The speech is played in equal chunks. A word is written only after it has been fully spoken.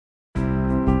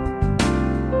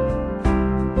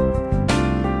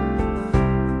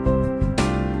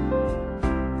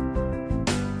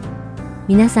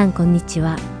皆さんこんにち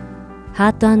は。ハ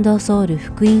ート&ソウル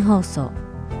福音放送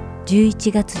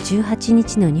11月18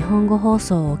日の日本語放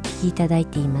送をお聞きいただい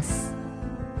ています。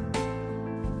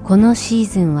このシー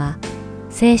ズンは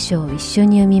聖書を一緒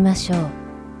に読みましょう。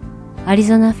アリ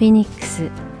ゾナ・フィニック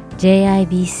ス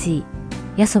JIBC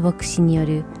ヤソ牧師によ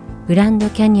るグランド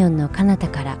キャニオンのかなた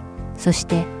から、そし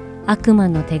て悪魔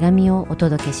の手紙をお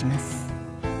届けします。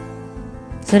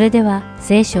それでは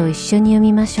聖書を一緒に読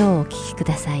みましょう。お聞きく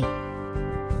ださい。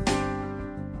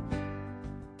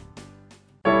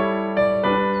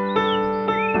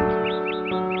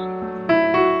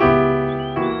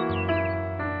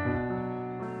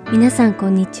皆さんこ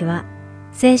んにちは。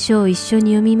聖書を一緒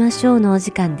に読みましょうのお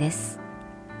時間です。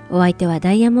お相手は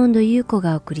ダイヤモンド優子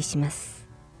がお送りします。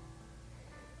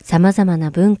様々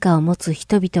な文化を持つ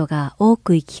人々が多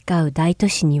く行き交う大都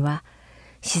市には、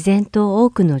自然と多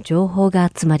くの情報が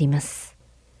集まります。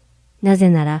なぜ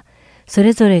なら、そ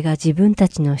れぞれが自分た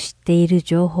ちの知っている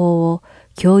情報を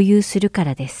共有するか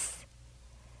らです。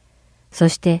そ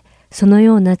して、その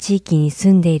ような地域に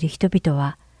住んでいる人々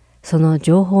は、その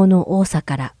情報の多さ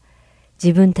から、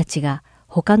自分たちが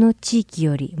他の地域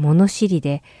より物知り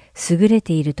で優れ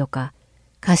ているとか、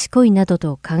賢いなど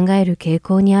と考える傾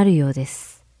向にあるようで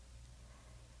す。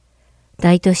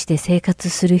大都市で生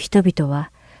活する人々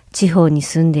は、地方に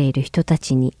住んでいる人た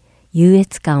ちに優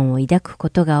越感を抱くこ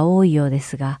とが多いようで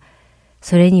すが、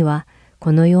それには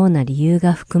このような理由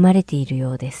が含まれている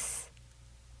ようです。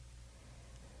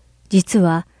実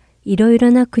はいろいろ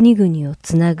な国々を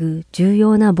つなぐ重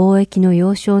要な貿易の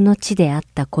要衝の地であっ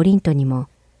たコリントにも、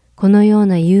このよう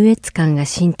な優越感が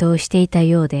浸透していた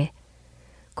ようで、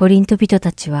コリント人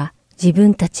たちは自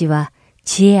分たちは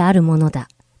知恵あるものだ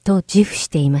と自負し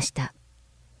ていました。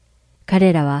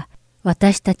彼らは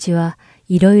私たちは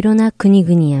いろいろな国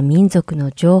々や民族の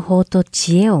情報と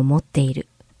知恵を持っている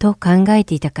と考え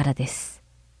ていたからです。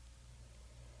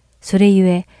それゆ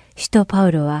え、使徒パ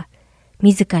ウロは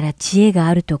自ら知恵が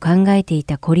あると考えてい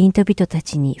たコリント人た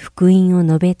ちに福音を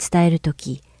述べ伝えると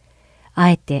き、あ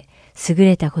えて優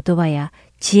れた言葉や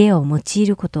知恵を用い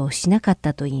ることをしなかっ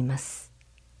たと言います。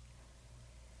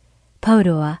パウ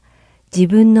ロは自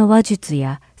分の話術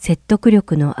や説得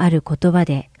力のある言葉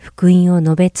で福音を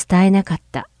述べ伝えなかっ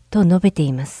たと述べて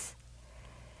います。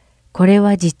これ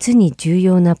は実に重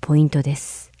要なポイントで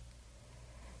す。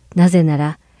なぜな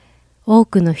ら、多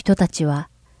くの人たちは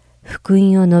福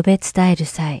音を述べ伝える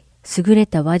際、優れ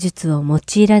た話術を用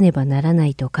いらねばならな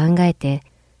いと考えて、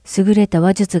優れた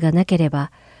話術がなけれ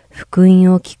ば、福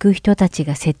音を聞く人たち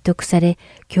が説得され、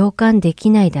共感で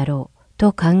きないだろう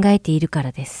と考えているか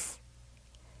らです。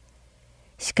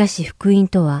しかし福音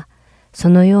とは、そ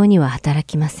のようには働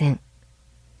きません。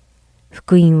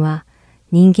福音は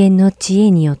人間の知恵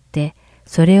によって、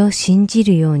それを信じ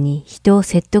るように人を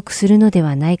説得するので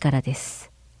はないからで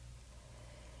す。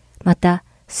また、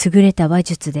優れた話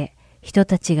術で人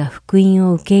たちが福音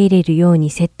を受け入れるように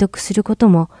説得すること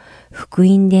も福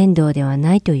音伝道では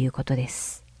ないということで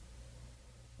す。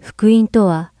福音と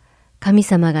は神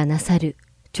様がなさる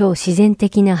超自然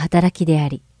的な働きであ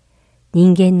り、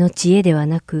人間の知恵では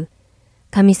なく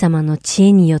神様の知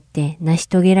恵によって成し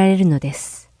遂げられるので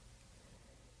す。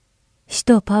使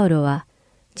徒パウロは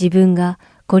自分が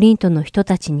コリントの人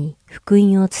たちに福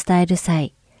音を伝える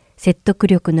際、説得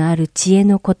力のある知恵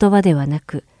の言葉ではな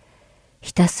く、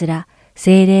ひたすら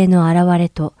聖霊の現れ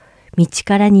と道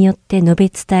からによって述べ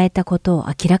伝えたことを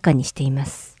明らかにしていま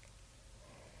す。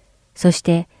そし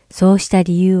てそうした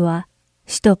理由は、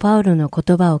使徒パウロの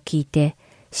言葉を聞いて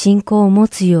信仰を持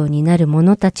つようになる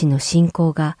者たちの信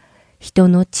仰が人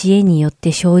の知恵によっ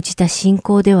て生じた信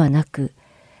仰ではなく、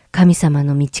神様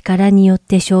の道からによっ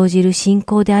て生じる信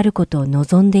仰であることを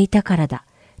望んでいたからだ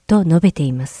と述べて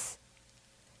います。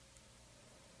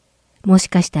もし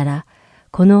かしたら、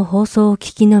この放送を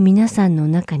聞きの皆さんの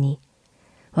中に、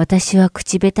私は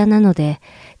口下手なので、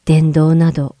伝道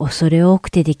など恐れ多く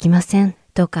てできません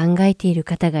と考えている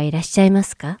方がいらっしゃいま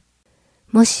すか？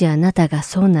もしあなたが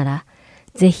そうなら、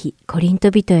ぜひコリント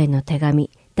人への手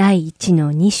紙第1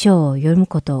の2章を読む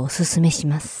ことをお勧めし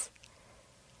ます。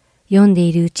読んで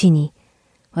いるうちに、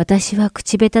私は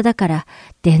口下手だから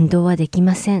伝道はでき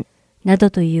ません、な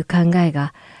どという考え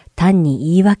が、単に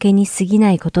言い訳に過ぎ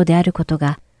ないことであること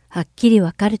がはっきり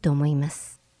わかると思いま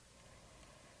す。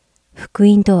福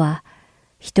音とは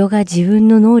人が自分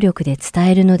の能力で伝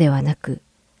えるのではなく、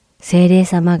聖霊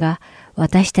様が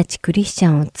私たちクリスチ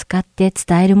ャンを使って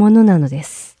伝えるものなので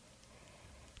す。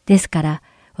ですから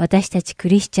私たちク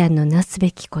リスチャンのなす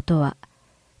べきことは、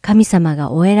神様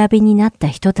がお選びになった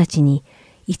人たちに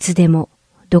いつでも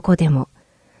どこでも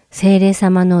聖霊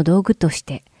様の道具とし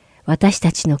て私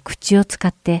たちの口を使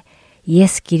ってイエ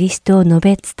ス・キリストを述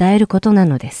べ伝えることな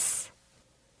のです。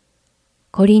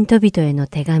コリント人への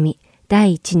手紙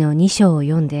第1の2章を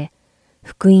読んで、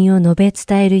福音を述べ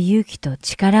伝える勇気と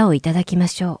力をいただきま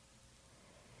しょ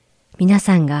う。皆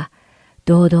さんが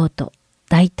堂々と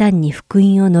大胆に福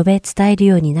音を述べ伝える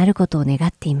ようになることを願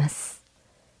っています。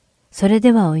それ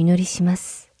ではお祈りしま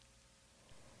す。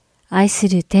愛す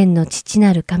る天の父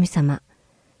なる神様、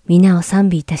皆を賛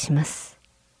美いたします。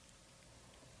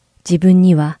自分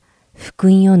には福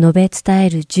音を述べ伝え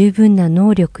る十分な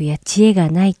能力や知恵が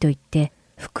ないと言って、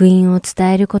福音を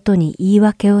伝えることに言い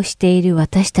訳をしている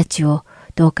私たちを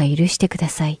どうか許してくだ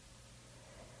さい。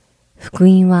福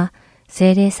音は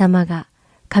聖霊様が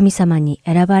神様に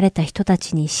選ばれた人た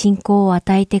ちに信仰を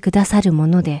与えてくださるも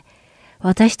ので、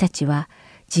私たちは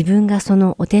自分がそ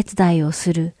のお手伝いを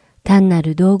する単な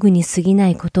る道具に過ぎな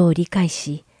いことを理解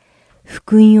し、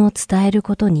福音を伝える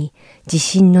ことに自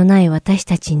信のない私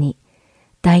たちに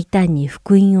大胆に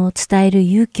福音を伝える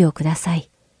勇気をください。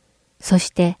そし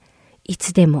てい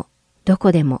つでもど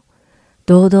こでも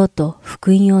堂々と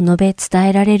福音を述べ伝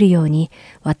えられるように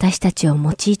私たちを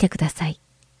用いてください。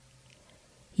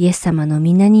イエス様の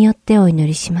皆によってお祈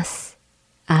りします。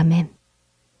アーメン。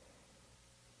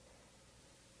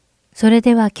それ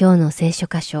では今日の聖書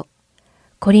箇所、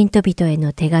コリント人へ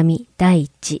の手紙第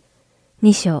1、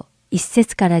2章1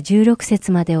節から16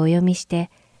節までお読みし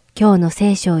て、今日の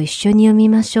聖書を一緒に読み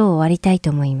ましょう終わりたいと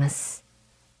思います。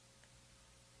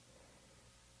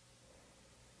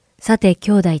さて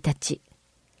兄弟たち、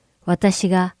私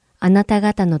があなた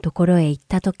方のところへ行っ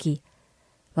たとき、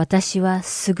私は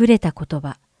優れた言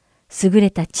葉、優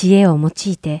れた知恵を用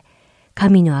いて、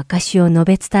神の証を述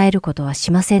べ伝えることは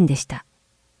しませんでした。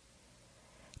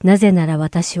なぜなら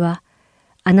私は、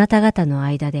あなた方の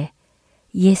間で、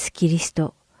イエス・キリス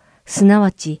ト、すな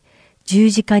わち十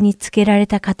字架につけられ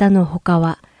た方のほか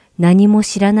は何も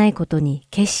知らないことに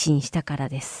決心したから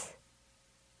です。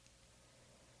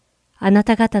あな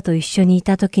た方と一緒にい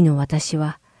た時の私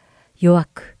は、弱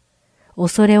く、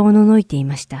恐れおののいてい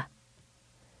ました。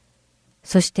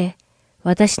そして、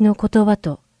私の言葉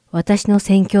と私の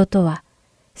宣教とは、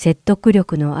説得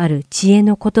力のある知恵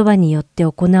の言葉によって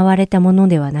行われたもの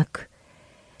ではなく、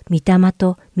御霊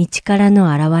と道から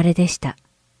の現れでした。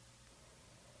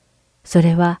そ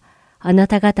れは、あな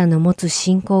た方の持つ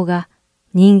信仰が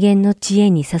人間の知恵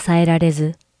に支えられ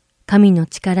ず、神の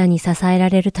力に支えら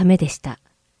れるためでした。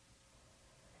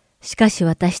しかし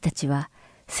私たちは、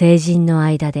聖人の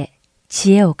間で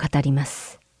知恵を語りま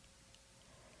す。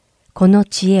この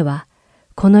知恵は、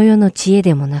この世の知恵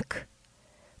でもなく、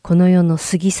この世の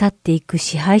過ぎ去っていく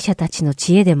支配者たちの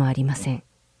知恵でもありません。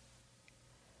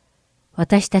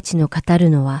私たちの語る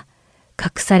のは、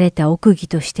隠された奥義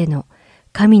としての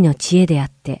神の知恵であ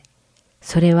って、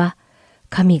それは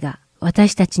神が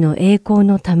私たちの栄光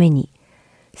のために、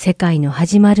世界の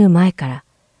始まる前から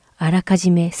あらか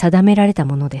じめ定められた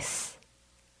ものです。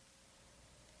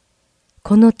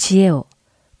この知恵を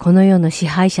この世の支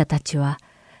配者たちは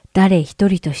誰一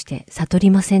人として悟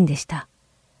りませんでした。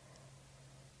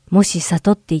もし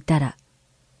悟っていたら、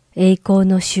栄光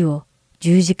の主を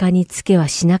十字架につけは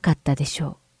しなかったでしょ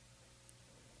う。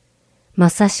ま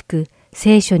さしく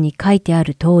聖書に書いてあ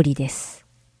る通りです。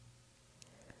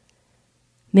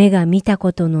目が見た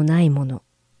ことのないもの、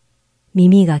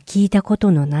耳が聞いたこ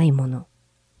とのないもの、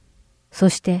そ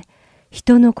して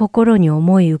人の心に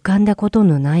思い浮かんだこと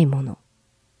のないもの。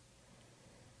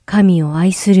神を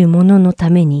愛する者のた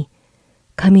めに、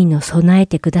神の備え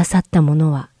てくださったも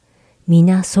のは、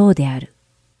皆そうである。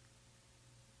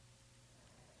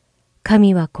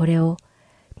神はこれを、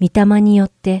御霊によっ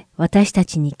て私た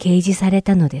ちに掲示され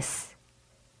たのです。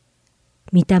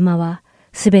御霊は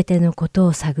すべてのこと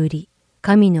を探り、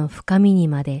神の深みに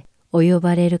まで及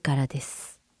ばれるからで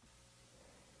す。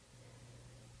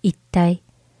一体、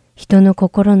人の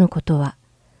心のことは、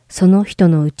その人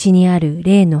のうちにある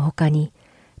霊のほかに、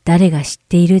誰が知っ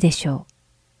ているでしょ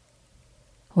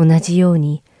う。同じよう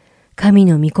に、神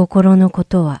の御心のこ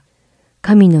とは、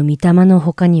神の御霊の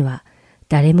ほかには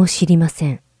誰も知りま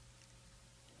せん。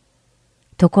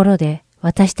ところで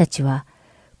私たちは、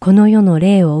この世の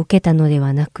霊を受けたので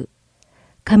はなく、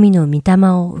神の御霊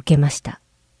を受けました。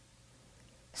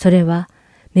それは、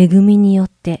恵みによっ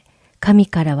て神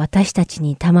から私たち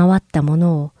に賜ったも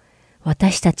のを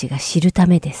私たちが知るた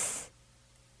めです。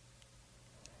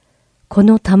こ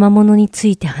の賜物につ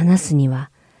いて話すには、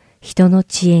人の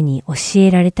知恵に教え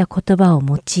られた言葉を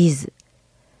用いず、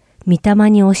御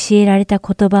霊に教えられた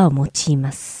言葉を用い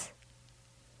ます。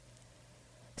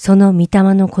その御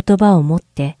霊の言葉をもっ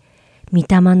て、御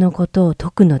霊のことを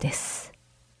説くのです。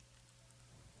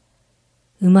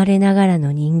生まれながら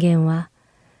の人間は、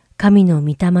神の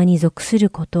御霊に属す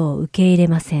ることを受け入れ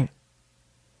ません。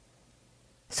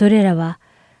それらは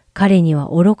彼には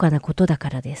愚かなことだ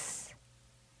からです。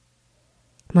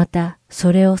また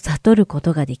それを悟るこ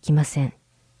とができません。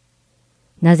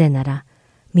なぜなら、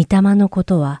御霊のこ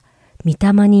とは御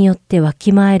霊によってわ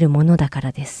きまえるものだか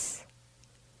らです。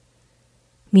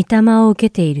御霊を受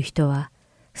けている人は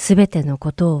すべての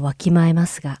ことをわきまえま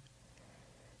すが、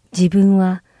自分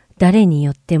は誰に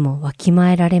よってもわき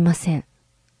まえられません。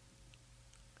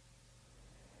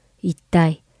一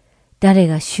体誰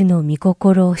が主の御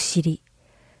心を知り、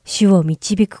主を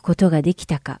導くことができ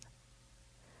たか。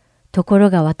ところ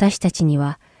が私たちに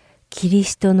はキリ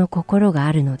ストの心が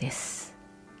あるのです。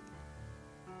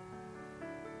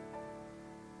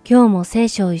今日も聖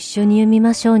書を一緒に読み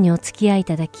ましょうにお付き合いい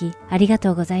ただきありが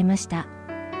とうございました。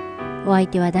お相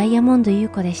手はダイヤモンド優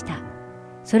子でした。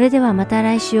それではまた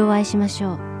来週お会いしまし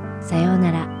ょう。さよう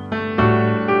なら。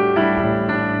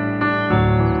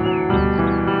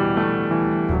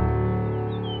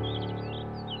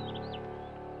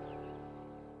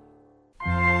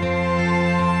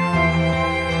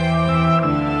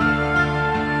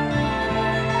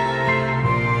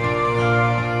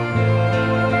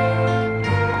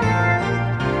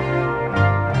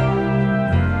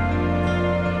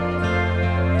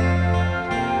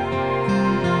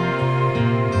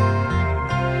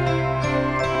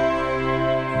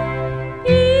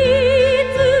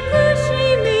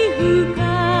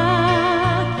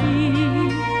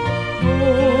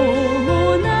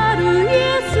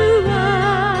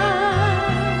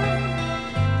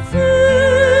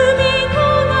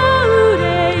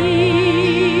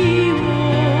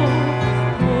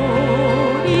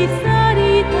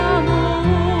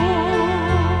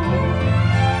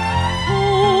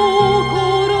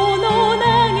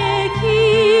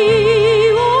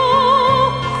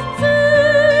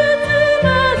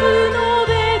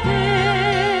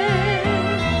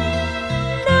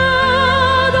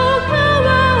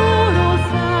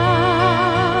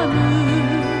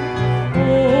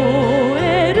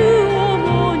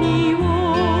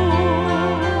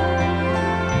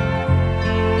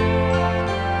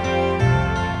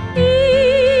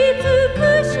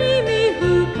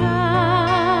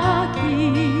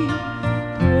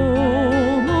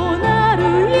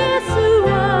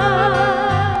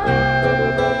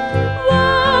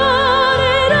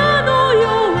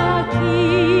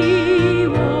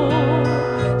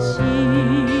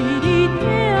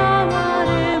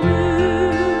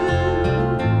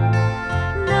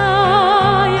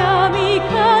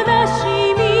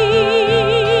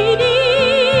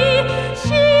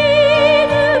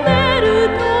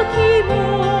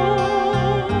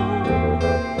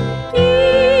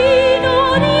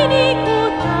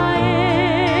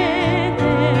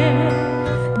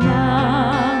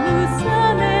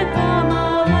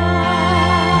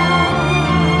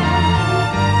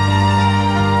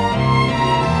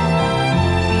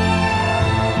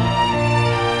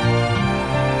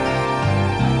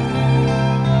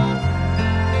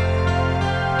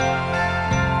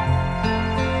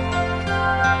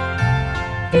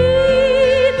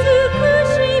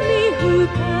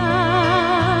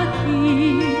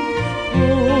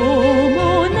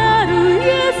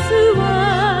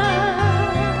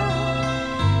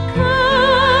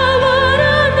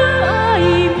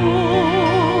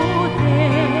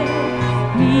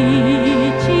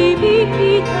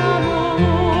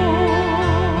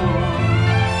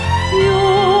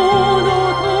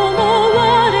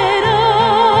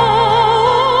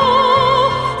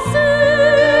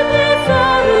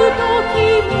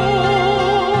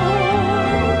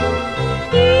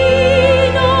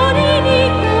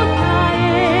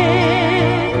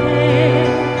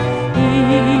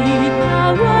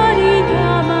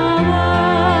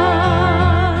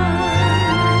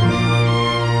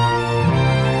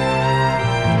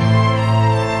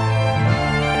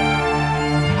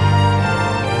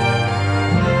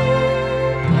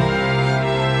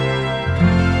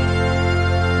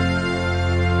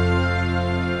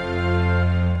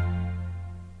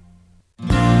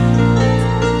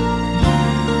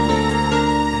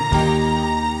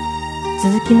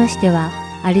続きましては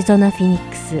アリゾナ・フィニッ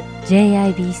クス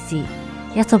JIBC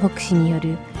ヤソ牧師によ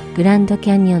るグランドキ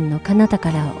ャニオンのかなた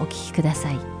からをお聞きくだ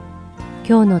さい。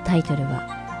今日のタイトル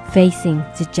は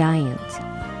Facing the Giant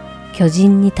巨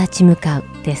人に立ち向かう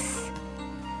です。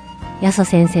ヤソ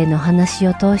先生の話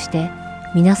を通して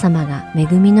皆様が恵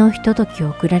みのひとときを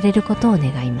送られることを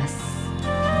願います。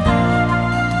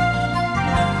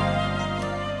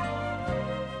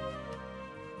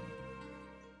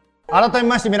改め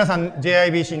まして皆さん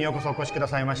JIBC にようこそお越しくだ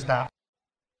さいました。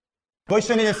ご一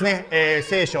緒にですね、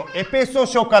聖書、エペソ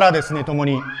書からですね、共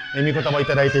に御言葉をい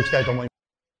ただいていきたいと思いま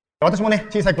す。私もね、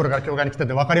小さい頃から教会に来たっ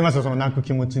て分かりますよ、その泣く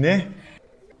気持ちね。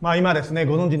今ですね、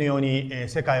ご存知のように、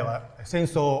世界は戦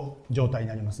争状態に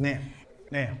なりますね。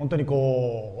本当に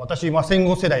私は戦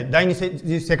後世代、第二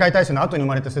次世界大戦の後に生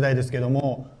まれた世代ですけど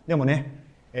も、でもね、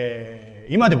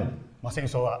今でも、戦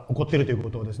争は起こっているというこ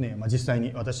とをですね、実際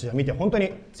に私は見て、本当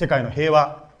に世界の平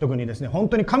和、特にですね、本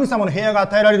当に神様の平和が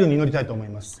与えられるように祈りたいと思い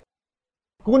ます。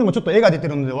ここにもちょっと絵が出て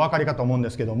るのでお分かりかと思うんで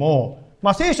すけども、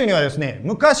聖書にはですね、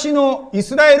昔のイ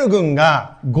スラエル軍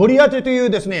がゴリアテという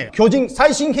ですね、巨人、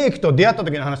最新兵器と出会った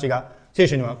時の話が聖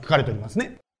書には書かれております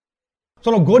ね。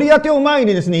そのゴリアテを前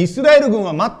にですね、イスラエル軍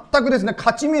は全くですね、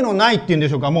勝ち目のないっていうんで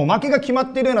しょうか、もう負けが決ま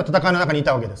っているような戦いの中にい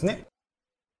たわけですね。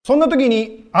そんな時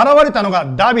に現れたの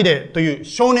がダビデという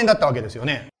少年だったわけですよ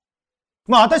ね。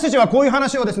私たちはこういう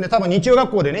話をですね、多分日曜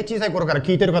学校でね、小さい頃から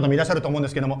聞いてる方もいらっしゃると思うんで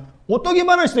すけども、おとぎ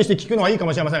話として聞くのはいいか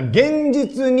もしれません。現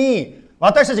実に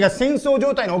私たちが戦争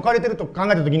状態に置かれていると考え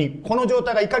たときに、この状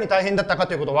態がいかに大変だったか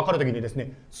ということが分かるときにです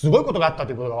ね、すごいことがあった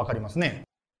ということが分かりますね。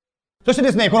そして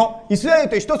ですね、このイスラエル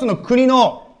という一つの国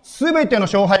の全ての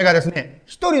勝敗がですね、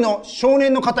一人の少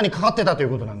年の方にかかってたという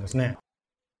ことなんですね。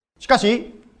しか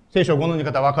し、聖書をご存じの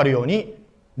方は分かるように、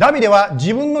ダビデは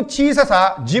自分の小さ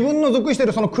さ、自分の属してい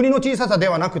るその国の小ささで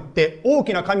はなくって、大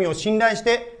きな神を信頼し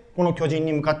て、この巨人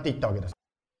に向かっていったわけです。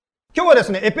今日はで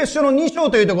すね、エペソ書の2章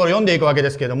というところを読んでいくわけで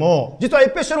すけれども、実はエ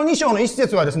ペソ書の2章の1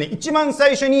節はですね、一番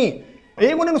最初に、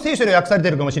英語での聖書で訳されて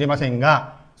いるかもしれません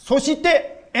が、そし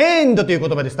て、エンドという言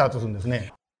葉でスタートするんです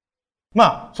ね。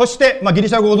そして、ギリ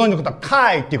シャ語をご存知の方は、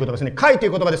カイっていう言葉ですね。カイとい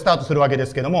う言葉でスタートするわけで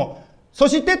すけども、そ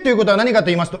してということは何かと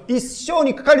言いますと、一章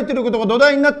に書かれていることが土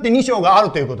台になって2章があ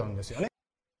るということなんですよね。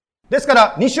ですか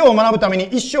ら、2章を学ぶため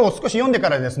に1章を少し読んでか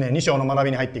らですね、2章の学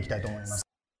びに入っていきたいと思います。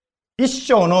1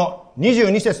章の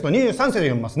22節と23節を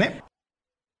読みますね。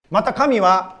また神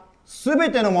は、すべ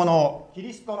てのものをキ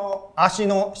リストの足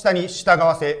の下に従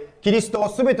わせ、キリストを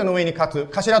すべての上に立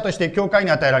つ頭として教会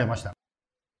に与えられました。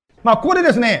ここで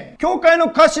ですね、教会の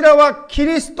頭はキ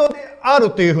リストであ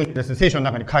るというふうにですね、聖書の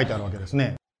中に書いてあるわけです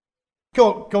ね。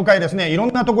今日、教会ですね、いろ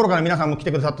んなところから皆さんも来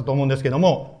てくださったと思うんですけど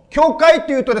も、教会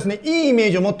というとですね、いいイメ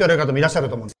ージを持っておられる方もいらっしゃる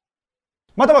と思うんです。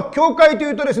または、教会と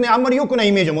いうとですね、あんまり良くない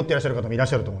イメージを持っていらっしゃる方もいらっ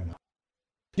しゃると思います。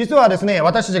実はですね、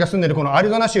私たちが住んでいるこのアリ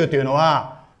ゾナ州というの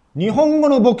は、日本語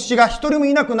の牧師が一人も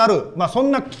いなくなる、そ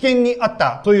んな危険にあっ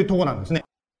たというところなんですね。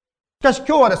しかし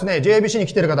今日はですね、JABC に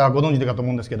来ている方はご存知かと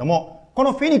思うんですけども、こ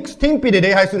のフェニックス天日で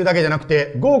礼拝するだけじゃなく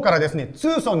て、午からですね、ツ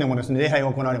ーソンでもですね、礼拝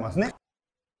が行われますね。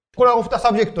これはオフタ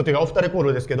サブジェクトというかオフタレコー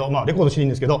ドですけど、レコードしていいん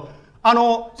ですけど、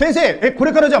先生、こ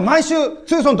れからじゃあ毎週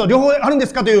ツーソンと両方あるんで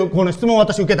すかというこの質問を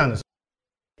私受けたんです。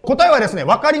答えはですね、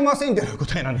わかりませんという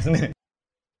答えなんですね。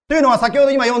というのは先ほ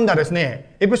ど今読んだです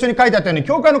ね、エペソ書に書いてあったように、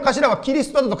教会の頭はキリ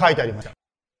ストだと書いてありました。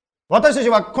私たち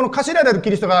はこの頭であるキ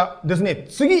リストがですね、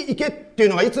次行けっていう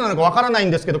のがいつなのかわからない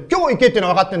んですけど、今日行けっていうの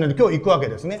は分かってるので今日行くわけ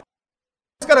ですね。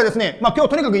ですからですね、今日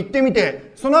とにかく行ってみ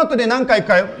て、その後で何回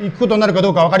か行くことになるか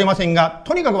どうかわかりませんが、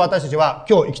とにかく私たちは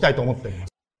今日行きたいと思っておりま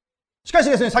す。しかし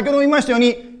ですね、先ほど言いましたよう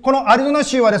に、このアリゾナ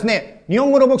州はですね、日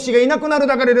本語の牧師がいなくなる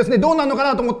だけでですね、どうなるのか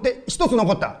なと思って一つ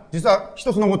残った。実は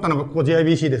一つ残ったのがここ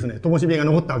JIBC ですね、灯火が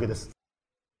残ったわけです。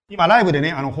今ライブで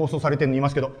ね、放送されてるの言いま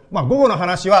すけど、午後の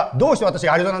話はどうして私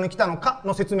がアリゾナに来たのか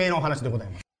の説明のお話でござい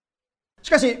ます。し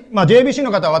かし、JBC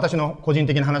の方は私の個人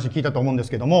的な話聞いたと思うんで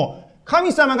すけども、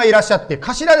神様がいらっしゃって、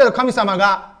頭である神様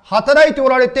が働いてお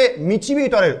られて導い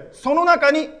ておられる。その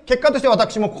中に、結果として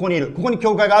私もここにいる。ここに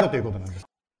教会があるということなんです。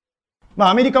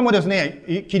アメリカもですね、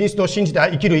キリストを信じて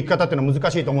生きる生き方っていうのは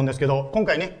難しいと思うんですけど、今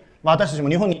回ね、私たちも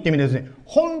日本に行ってみてですね、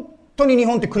本当に日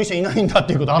本ってクリスチャンいないんだっ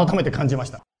ていうことを改めて感じまし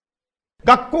た。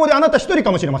学校であなた一人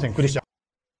かもしれません、クリスチャン。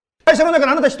会社の中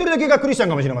であなた一人だけがクリスチャン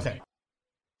かもしれません。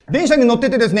電車に乗って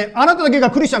てですね、あなただけ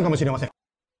がクリスチャンかもしれません。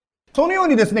そのよう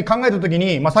にですね、考えたとき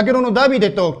に、先ほどのダビ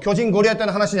デと巨人ゴリアテ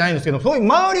の話じゃないんですけど、そういう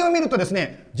周りを見るとです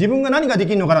ね、自分が何がで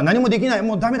きるのかな、何もできない、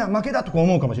もうダメだ、負けだとか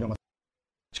思うかもしれません。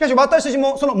しかし私たち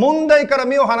もその問題から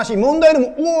目を離し、問題より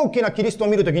も大きなキリストを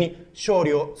見るときに勝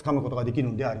利をつかむことができる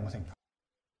のではありませんか。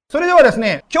それではです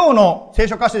ね、今日の聖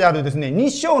書箇所であるですね、2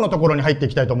章のところに入ってい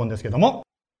きたいと思うんですけども、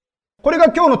これ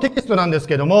が今日のテキストなんです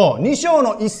けども、2章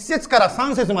の1節から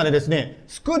3節までですね、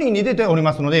スクリーンに出ており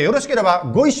ますので、よろしけれ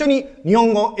ばご一緒に日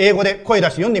本語、英語で声出し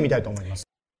て読んでみたいと思います。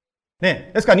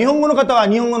ね、ですから日本語の方は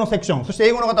日本語のセクション、そして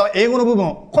英語の方は英語の部分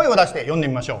を声を出して読んで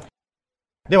みましょう。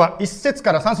では、1節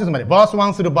から3節まで、バース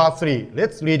1 through verse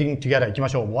 3、Let's reading together 行きま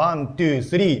しょう。1、2、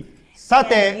3。さ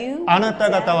て、あなた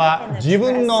方は自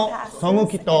分の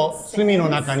背きと罪の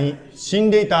中に死ん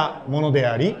でいたもので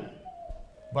あり、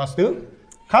バース2。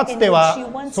かつて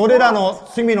はそれらの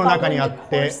罪の中にあっ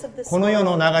て、この世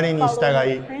の流れに従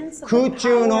い、空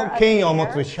中の権威を持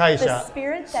つ支配者、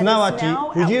すなわち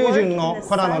不従順の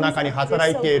子らの中に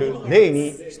働いている霊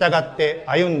に従って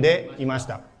歩んでいまし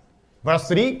た。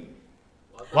Verse 3、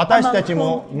私たち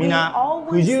も皆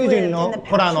不従順の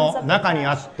子らの中に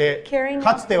あって、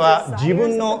かつては自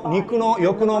分の肉の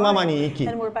欲のままに生き、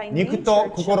肉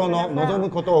と心の望む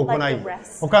ことを行い、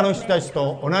他の人たち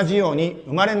と同じように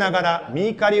生まれながら御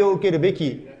怒りを受けるべ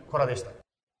き子らでし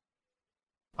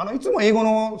た。いつも英語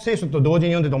の聖書と同時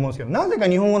に読んでると思うんですけど、なぜか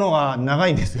日本語の方が長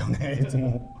いんですよね、いつ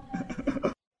も。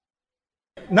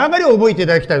流れを覚えてい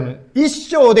ただきたいので、一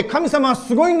章で神様は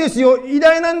すごいんですよ、偉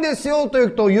大なんですよ、という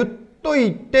ことを言と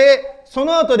言って、そ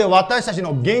の後で私たち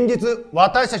の現実、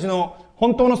私たちの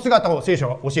本当の姿を聖書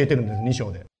は教えてるんです、2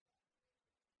章で。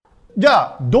じゃ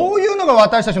あ、どういうのが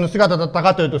私たちの姿だった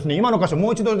かというとですね、今の箇所も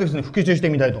う一度ですね、復習して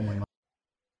みたいと思いま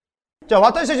す。じゃあ、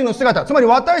私たちの姿、つまり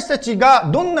私たち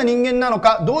がどんな人間なの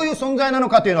か、どういう存在なの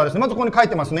かというのはですね、まずここに書い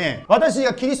てますね。私たち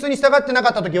がキリストに従ってなか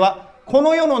ったときは、こ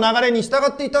の世の流れに従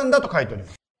っていたんだと書いておりま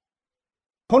す。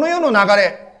この世の流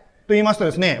れと言いますと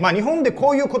ですね、日本で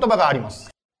こういう言葉があります。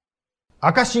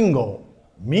赤信号、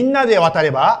みんなで渡れ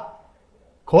ば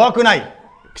怖くない。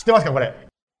知ってますかこれ。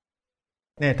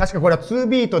ね、確かこれは2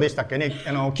ビートでしたっけね。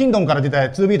キンドンから出た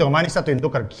2ビートが真似したというのをど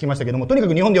っから聞きましたけども、とにか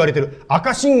く日本で言われている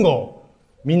赤信号、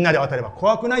みんなで渡れば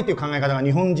怖くないという考え方が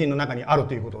日本人の中にある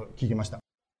ということを聞きました。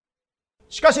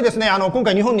しかしですね、今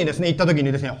回日本にですね、行った時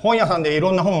にですね、本屋さんでい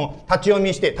ろんな本を立ち読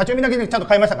みして、立ち読みだけでちゃんと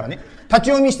買いましたからね。立ち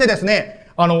読みしてですね、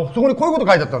そこにこういうこと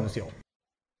書いてあったんですよ。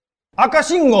赤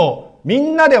信号、み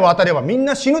んなで渡ればみん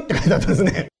な死ぬって書いてあったんです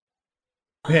ね。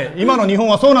ね、今の日本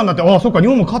はそうなんだって、そっか、日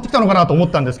本も変わってきたのかなと思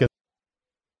ったんですけ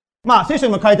ど。聖書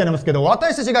にも書いてありますけど、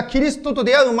私たちがキリストと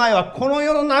出会う前は、この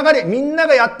世の流れ、みんな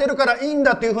がやってるからいいん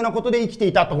だというふうなことで生きて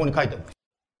いたところに書いてあります。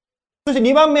そして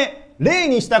2番目、霊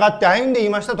に従って歩んでい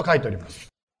ましたと書いております。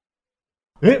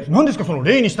何ですかその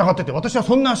霊に従ってて、私は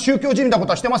そんな宗教じみたこ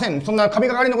とはしてません。そんな神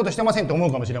がかりのことはしてませんと思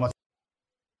うかもしれません。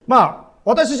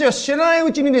私たちは知らない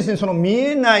うちにですね、その見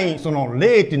えない、その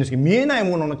霊っていうんですけど、見えない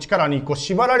ものの力に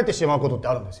縛られてしまうことって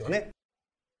あるんですよね。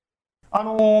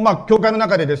教会の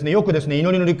中でですね、よくですね、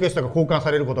祈りのリクエストが交換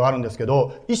されることがあるんですけ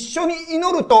ど、一緒に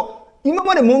祈ると、今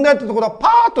まで問題あったところがパ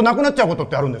ーッとなくなっちゃうことっ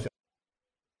てあるんですよ。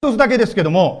一つだけですけど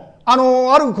も、あ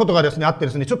ることがですね、あって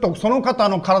ですね、ちょっとその方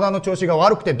の体の調子が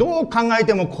悪くて、どう考え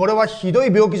てもこれはひどい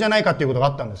病気じゃないかっていうことがあ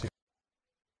ったんですよ。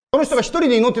その人が一人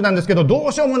で祈ってたんですけど、ど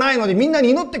うしようもないのでみんな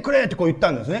に祈ってくれってこう言った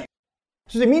んですね。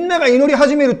そしてみんなが祈り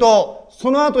始めると、そ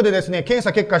の後でですね、検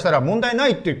査結果したら問題な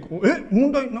いって、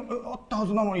問題あったは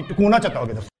ずなのにってこうなっちゃったわ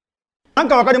けです。なん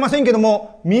かわかりませんけど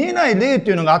も、見えない霊って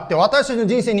いうのがあって、私たちの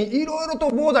人生にいろいろと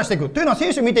傍座していく。というのは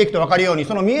聖書を見ていくとわかるように、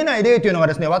その見えない霊というのが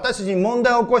ですね、私たちに問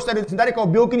題を起こしたり、誰か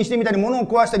を病気にしてみたり、物を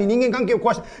壊したり、人間関係を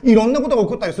壊したり、いろんなことが起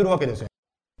こったりするわけですよ。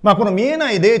この見え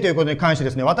ない霊ということに関してで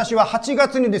すね、私は8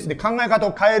月にですね、考え方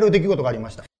を変える出来事がありま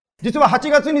した。実は8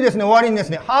月にですね、終わりにで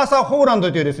すね、ハーサー・ホーラン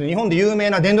ドというですね、日本で有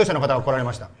名な伝道者の方が来られ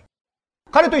ました。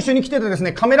彼と一緒に来てたです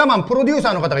ね、カメラマン、プロデューサ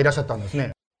ーの方がいらっしゃったんです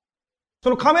ね。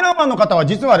そのカメラマンの方は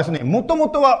実はですね、もとも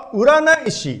とは占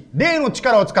い師、霊の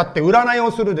力を使って占いを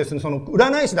するですね、その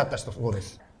占い師だった人そうで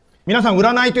す。皆さん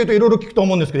占いというといろいろ聞くと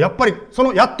思うんですけど、やっぱりそ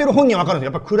のやってる本にはわかるんです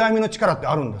よ。やっぱり暗闇の力って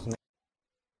あるんですね。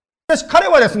しかし彼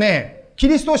はですね、キ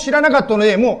リストを知らなかったの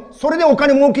で、もうそれでお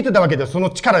金儲けてたわけです。そ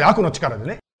の力で、悪の力で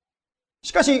ね。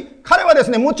しかし彼はです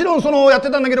ね、もちろんやっ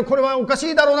てたんだけど、これはおかし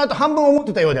いだろうなと半分思っ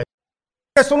てたようで。し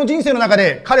かしその人生の中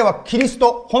で彼はキリス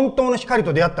ト、本当の光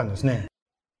と出会ったんですね。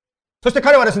そして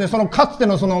彼はですね、かつて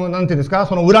のなんていうんですか、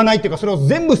その占いっていうか、それを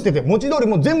全部捨てて、文字通り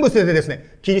も全部捨ててです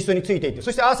ね、キリストについていって、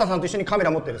そしてアーサーさんと一緒にカメラ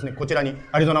持ってですね、こちらに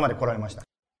アリゾナまで来られました。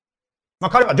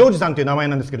彼はジョージさんという名前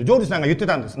なんですけど、ジョージさんが言って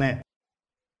たんですね。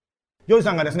ジョージ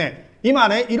さんがですね、今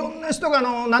ね、いろんな人がな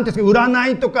んていうんですか、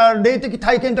占いとか霊的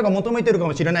体験とか求めてるか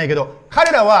もしれないけど、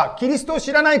彼らはキリストを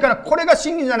知らないから、これが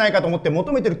真理じゃないかと思って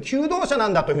求めてる求道者な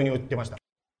んだというふうに言ってました。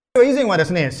以前はで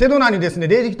すね、セドナにですね、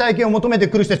霊的体験を求めて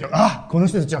くる人たちが、この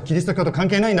人たちはキリスト教と関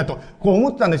係ないんだと、こう思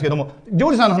ってたんですけども、ジョ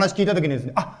ージさんの話聞いたときにです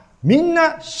ね、みん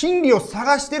な真理を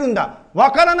探してるんだ。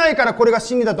わからないからこれが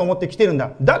真理だと思って来てるん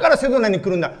だ。だからセドナに来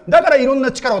るんだ。だからいろん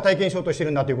な力を体験しようとして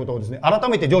るんだということをですね、改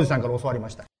めてジョージさんから教わりま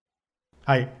した。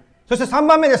はい。そして3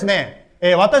番目ですね、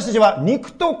私たちは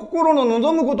肉と心の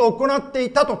望むことを行って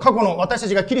いたと、過去の私た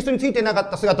ちがキリストについていなか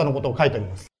った姿のことを書いてあり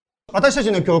ます。私た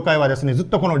ちの教会はですね、ずっ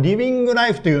とこのリビングラ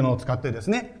イフというのを使ってです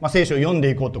ね、聖書を読んで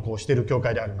いこうとこうしている教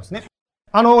会でありますね。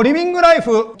リビングライ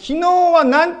フ、昨日は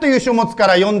何という書物か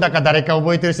ら読んだか誰か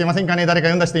覚えてる人いませんかね？誰か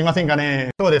読んだ人いませんかね？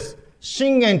そうです。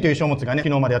信玄という書物がね、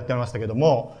昨日までやってましたけど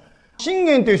も、箴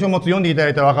言という書物を読んでいただ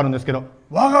いたらわかるんですけど、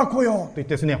我が子よと言っ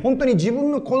てですね、本当に自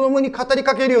分の子供に語り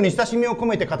かけるように親しみを込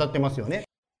めて語ってますよね。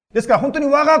ですから本当に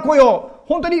我が子よ、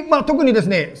本当に特にです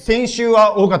ね、先週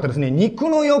は多かったですね、肉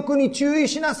の欲に注意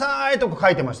しなさいと書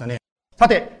いてましたね。さ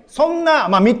て、そんな、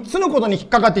3つのことに引っ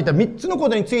かかっていた、3つのこ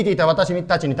とについていた私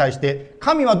たちに対して、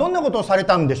神はどんなことをされ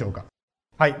たんでしょうか。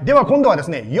はい。では今度はです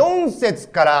ね、4節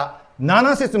から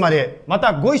7節まで、ま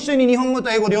たご一緒に日本語と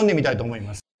英語で読んでみたいと思い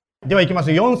ます。では行きます。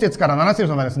4節から7節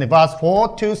までですね、verse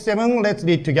 4 to 7, let's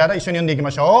read together. 一緒に読んでいきま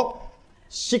しょう。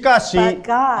しかし、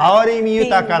憐れみ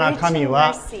豊かな神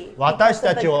は、私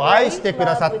たちを愛してく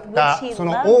ださった、そ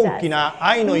の大きな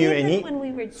愛のゆえに、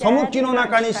背きの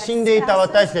中に死んでいた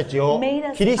私たちを、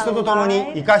キリストと共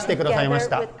に生かしてくださいまし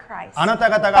た。あなた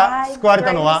方が救われ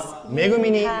たのは、恵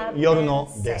みによるの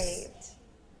です。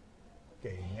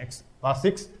Okay, next.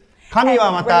 Verse 6. 神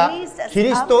はまた、キ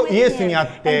リストイエスにあ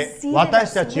って、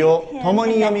私たちを共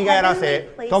によみがえらせ、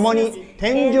共に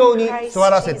天上に座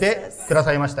らせてくだ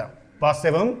さいました。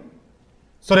Verse 7.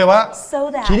 それは、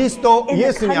キリストイ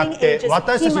エスにあって、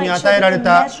私たちに与えられ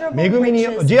た恵みに、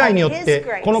慈愛によっ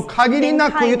て、この限り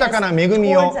なく豊かな恵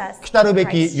みを来たるべ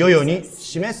き世々に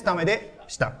示すためで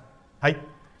した。はい。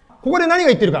ここで何が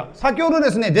言ってるか。先ほどで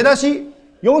すね、出だし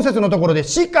4節のところで、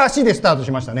しかしでスタート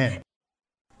しましたね。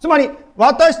つまり、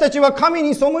私たちは神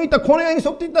に背いた、この世に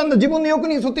沿っていたんだ。自分の欲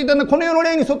に沿っていたんだ。この世の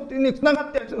霊に沿って繋が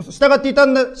って、従っていた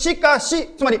んだ。しかし、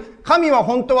つまり、神は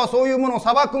本当はそういうものを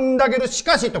裁くんだけど、し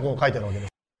かしとこう書いてあるわけです。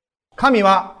神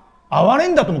は、憐れ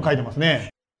んだとも書いてますね。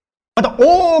また、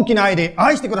大きな愛で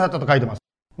愛してくださったと書いてます。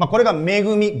これが恵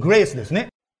み、グレースですね。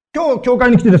今日、教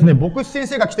会に来てですね、牧師先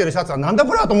生が着てるシャツはなんだ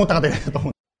これはと思った方いらっしゃると思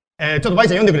う。ちょっとバイ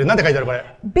ちゃん読んでくれ。なんて書いてあるこれ。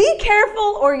Be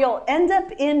careful or you'll end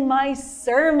up in my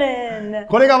sermon.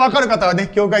 これがわかる方はね、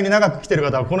教会に長く来てる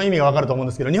方はこの意味がわかると思うん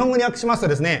ですけど、日本語に訳しますと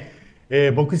ですね、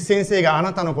牧師先生があ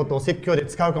なたのことを説教で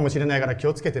使うかもしれないから気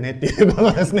をつけてねっていうこ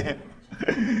とですね。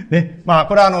ね。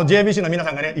これはJBC の皆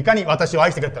さんがね、いかに私を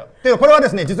愛してくれた。で、これはで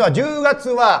すね、実は10月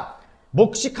は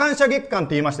牧師感謝月間っ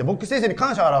て言いまして、牧師先生に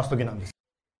感謝を表す時なんです。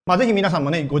ぜひ皆さん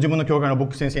もね、ご自分の教会の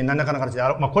牧師先生に何らかの形で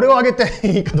これをあげて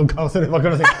いいかどうかはそれわか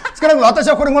りません。少なくとも私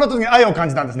はこれもらった時に愛を感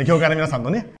じたんですね、教会の皆さんの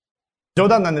ね。冗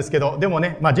談なんですけど、でも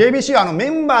ね、JBC はメ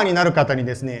ンバーになる方に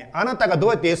ですね、あなたがど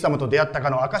うやってイエス様と出会ったか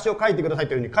の証を書いてください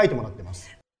というふうに書いてもらってます。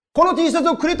この T シャツ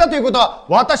をくれたということは、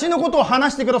私のことを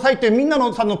話してくださいというみんな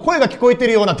のさんの声が聞こえてい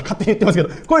るようなって勝手に言ってますけど、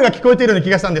声が聞こえているような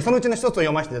気がしたんで、そのうちの一つを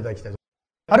読ませていただきたい。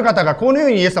ある方がこのよう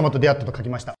にイエス様と出会ったと書き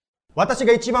ました。私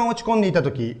が一番落ち込んでいた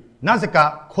とき、なぜ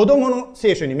か子供の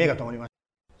聖書に目が留まりまし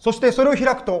た。そしてそれを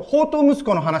開くと、放蕩息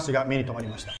子の話が目に留まり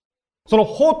ました。その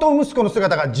放蕩息子の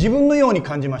姿が自分のように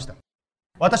感じました。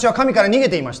私は神から逃げ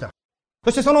ていました。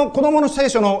そしてその子供の聖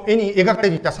書の絵に描かれ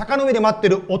ていた坂の上で待ってい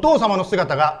るお父様の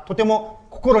姿がとても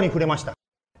心に触れました。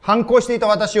反抗していた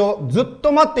私をずっ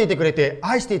と待っていてくれて、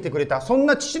愛していてくれた、そん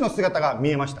な父の姿が見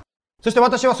えました。そして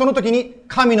私はその時に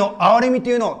神の憐れみと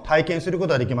いうのを体験するこ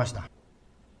とができました。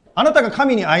あなたが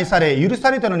神に愛され、許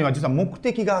されたのには実は目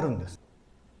的があるんです。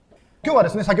今日はで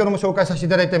すね、先ほども紹介させてい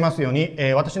ただいてますように、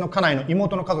私の家内の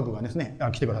妹の家族がですね、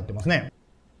来てくださってますね。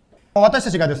私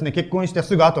たちがですね、結婚して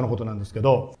すぐ後のことなんですけ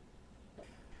ど、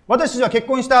私たちは結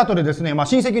婚した後でですね、親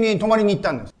戚に泊まりに行っ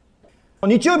たんです。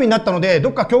日曜日になったので、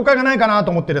どっか教会がないかな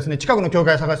と思ってですね、近くの教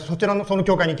会を探して、その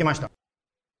教会に行きました。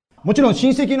もちろん親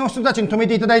戚の人たちに泊め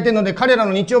ていただいているので、彼ら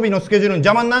の日曜日のスケジュールに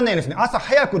邪魔にならないようにですね、朝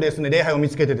早くですね、礼拝を見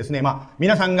つけてですね、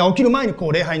皆さんが起きる前に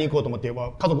礼拝に行こうと思って、家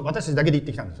族、私たちだけで行っ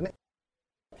てきたんですね。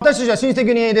私たちは親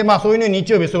戚にで、そういうのに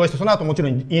日曜日を過ごして、その後もちろ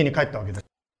ん家に帰ったわけです。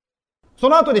そ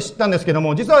の後で知ったんですけど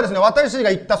も、実はですね、私たち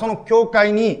が行ったその教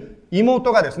会に、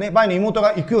妹がですね、バイの妹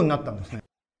が行くようになったんですね。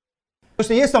そし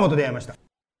てイエス様と出会いました。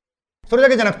それだ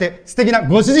けじゃなくて、素敵な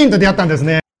ご主人と出会ったんです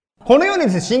ね。このようにで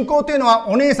すね、信仰というのは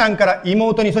お姉さんから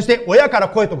妹に、そして親から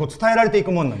声と伝えられてい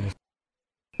くものなんです。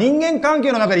人間関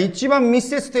係の中で一番密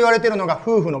接と言われているのが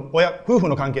夫婦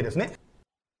の関係ですね。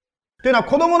というのは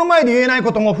子供の前で言えない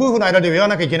ことも夫婦の間で言わ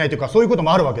なきゃいけないというか、そういうこと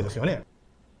もあるわけですよね。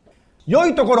良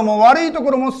いところも悪いと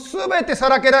ころも全てさ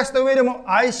らけ出した上でも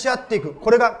愛し合っていく。こ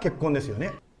れが結婚ですよ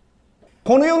ね。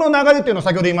この世の流れというのを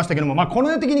先ほど言いましたけども、この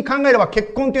世的に考えれば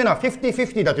結婚というのは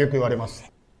 50-50 だとよく言われます。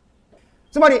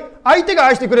つまり、相手が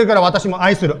愛してくれるから私も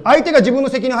愛する。相手が自分の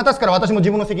責任を果たすから私も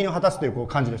自分の責任を果たすという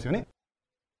感じですよね。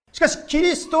しかし、キ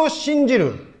リストを信じ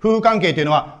る夫婦関係という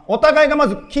のは、お互いがま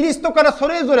ずキリストからそ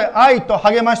れぞれ愛と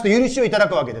励ましと許しをいただ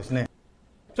くわけですね。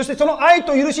そしてその愛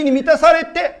と許しに満たされ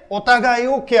て、お互い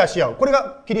をケアし合う。これ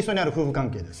がキリストにある夫婦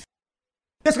関係です。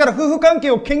ですから、夫婦関係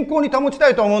を健康に保ちた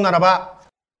いと思うならば、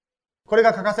これ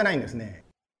が欠かせないんですね。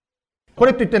こ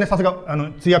れって言ってね、さすが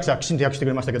通訳者はきちんと訳してく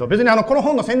れましたけど、別にこの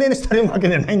本の宣伝にしたりわけ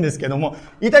ではないんですけども、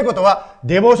言いたいことは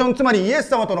デボーション、つまりイエス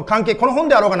様との関係、この本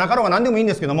であろうがなかろうが何でもいいん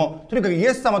ですけども、とにかくイ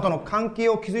エス様との関係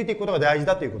を築いていくことが大事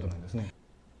だということなんですね。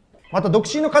また独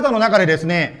身の方の中でです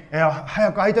ね、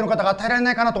早く相手の方が与えられ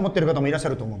ないかなと思っている方もいらっしゃ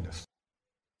ると思うんです。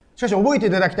しかし覚えてい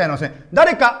ただきたいのはですね、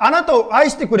誰かあなたを愛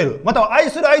してくれる、または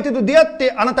愛する相手と出会っ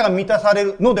てあなたが満たされ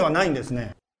るのではないんです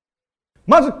ね。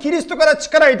まずキリストから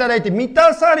力をいただいて満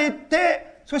たされ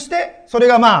て、そしてそれ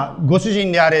がご主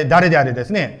人であれ誰であれで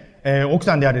すね、奥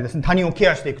さんであれですね、他人をケ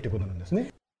アしていくということなんですね。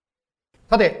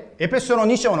さて、エペソ書の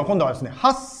2章の今度はですね、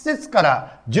8節か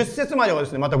ら10節までをで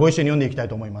すね、またご一緒に読んでいきたい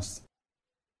と思います。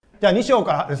じゃあ2章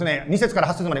からですね、2節から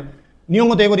8節まで、日本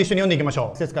語と英語で一緒に読んでいきまし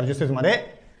ょう。1節から10節ま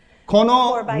で。こ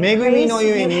の恵みの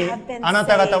ゆえにあな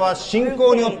た方は信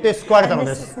仰によって救われたの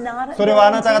です。それは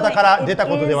あなた方から出た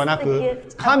ことではなく、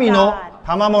神の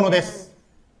賜物です。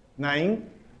9、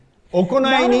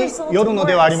行いによるの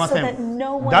ではありません。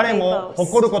誰も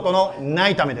誇ることのな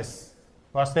いためです。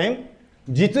Verse 10、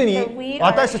実に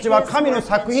私たちは神の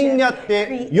作品にあっ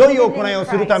て良い行いを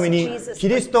するためにキ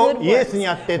リストイエスに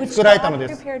あって作られたの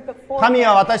です。神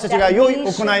は私たちが良い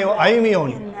行いを歩むよう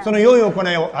に、その良い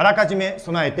行いをあらかじめ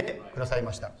備えてください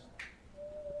ました。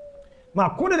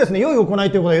ここでですね、良い行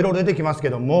いということがいろいろ出てきます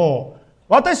けども、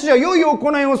私たちは良い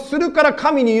行いをするから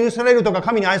神に許されるとか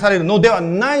神に愛されるのでは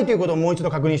ないということをもう一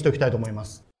度確認しておきたいと思いま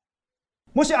す。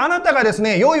もしあなたがです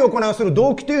ね、良い行いをする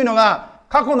動機というのが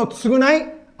過去の償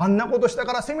い、あんなことした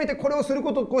からせめてこれをする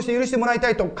ことをこうして許してもらい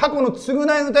たいと過去の償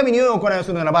いのために良い行いを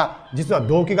するならば、実は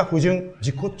動機が不純、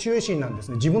自己中心なんです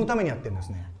ね。自分のためにやってるんで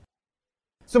すね。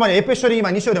つまりエペソ書で今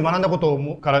2章で学んだこと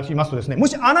から言いますとですね、も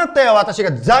しあなたや私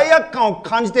が罪悪感を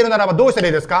感じているならばどうしたらい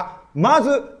いですか？ま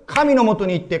ず神のもと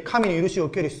に行って神の許しを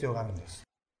受ける必要があるんです。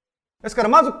ですから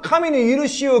まず神の許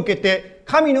しを受けて、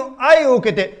神の愛を受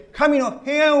けて、神の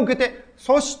平安を受けて、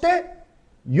そして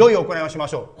良い行いをしま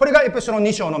しょう。これがエペソ書の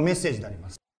2章のメッセージでありま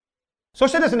す。そ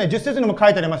してですね、10節にも書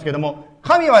いてありますけども、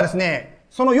神はですね、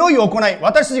その良い行い、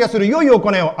私たちがする良い行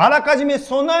いをあらかじめ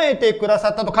備えてくださ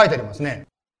ったと書いてありますね。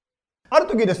ある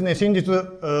時ですね、先日、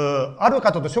ある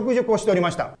方と食事をしており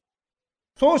ました。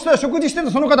そうしたら食事してた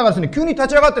その方がですね、急に立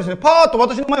ち上がってですね、パーッと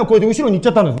私の前を越えて後ろに行っちゃ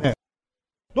ったんですね。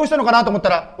どうしたのかなと思った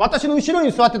ら、私の後ろ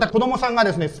に座ってた子供さんが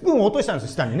ですね、スプーンを落としたんで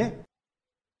す、下にね。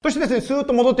そしてですね、スーッ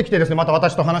と戻ってきてですね、また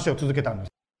私と話を続けたんで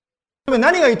す。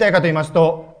何が言いたいかと言います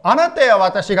と、あなたや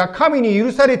私が神に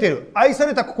許されている、愛さ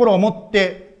れた心を持っ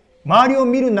て周りを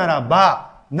見るなら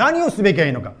ば、何をすべきが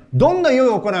いいのか、どんな良い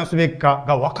行いをすべきか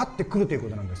が分かってくるというこ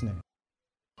となんですね。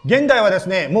現代はです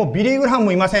ね、もうビリー・グラハム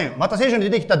もいません。また聖書に出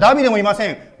てきたダビデもいま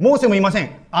せん。モーセもいません。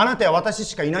あなたや私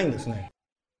しかいないんですね。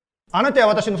あなたや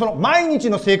私のその毎日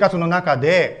の生活の中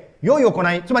で、良い行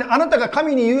い、つまりあなたが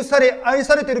神に許され、愛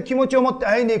されている気持ちを持って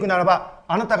歩んでいくならば、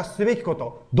あなたがすべきこ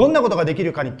と、どんなことができ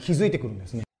るかに気づいてくるんで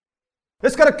すね。で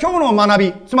すから今日の学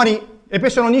び、つまりエペ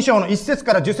ソ書の2章の1節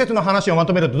から10節の話をま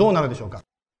とめるとどうなるでしょうか。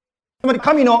つまり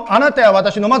神のあなたや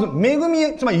私のまず恵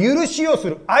み、つまり許しをす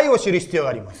る、愛を知る必要が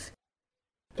あります。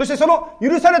そしてその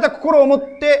許された心を持っ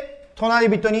て隣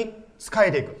人に仕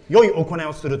えていく、良い行い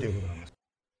をするということなんです。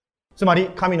つま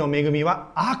り神の恵み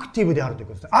はアクティブであるという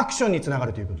ことです。アクションにつなが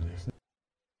るということです。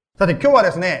さて今日は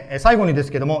ですね、最後にで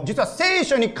すけども、実は聖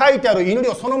書に書いてある祈り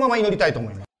をそのまま祈りたいと思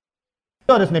います。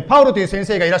ではですね、パウロという先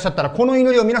生がいらっしゃったら、この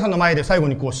祈りを皆さんの前で最後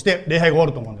にこうして礼拝が終わ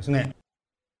ると思うんですね。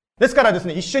ですからです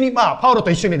ね、一緒に、パウロと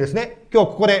一緒にですね、今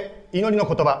日ここで祈りの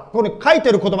言葉、ここに書いて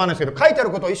ある言葉なんですけど、書いてある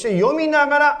ことを一緒に読みな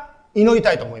がら祈り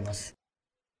たいと思います。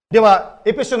では、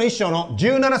エペソ書の1章の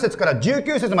17節から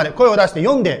19節まで声を出して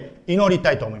読んで祈り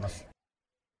たいと思います。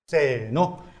せー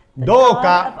の。どう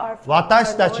か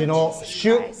私たちの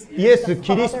主イエス・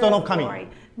キリストの神、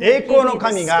栄光の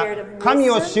神が神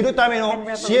を知るための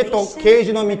知恵と啓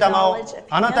示の御霊を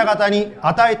あなた方に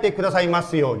与えてくださいま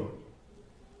すように。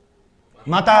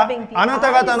またあな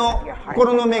た方の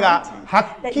心の目が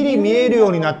はっきり見えるよ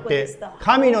うになって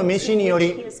神の召しによ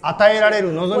り与えられ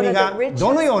る望みが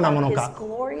どのようなものか、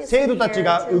生徒たち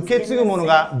が受け継ぐもの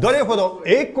がどれほど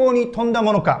栄光に富んだ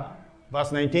ものか。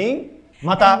Verse 19、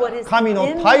また神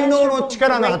の大能の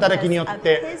力の働きによっ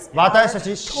て私た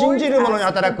ち信じる者に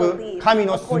働く神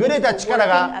の優れた力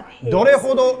がどれ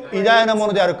ほど偉大なも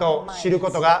のであるかを知るこ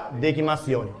とができま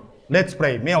すように。 Let's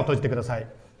pray。 目を閉じてください。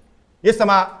イエス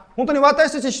様、本当に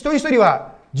私たち一人一人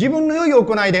は自分の良い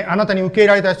行いであなたに受け入れ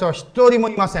られた人は一人も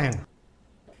いません。と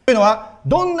いうのは、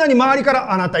どんなに周りか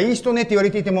らあなたいい人ねって言わ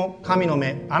れていても、神の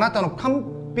目、あなたの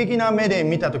完璧な目で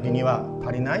見たときには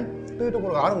足りないというとこ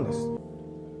ろがあるんです。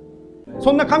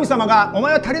そんな神様がお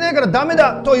前は足りないからダメ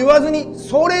だと言わずに、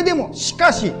それでも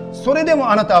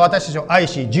あなたは私たちを愛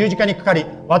し、十字架にかかり、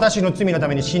私の罪のた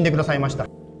めに死んでくださいました。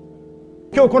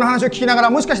今日この話を聞きながら、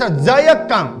もしかしたら罪悪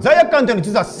感というのは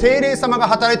実は聖霊様が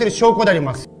働いている証拠であり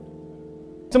ます。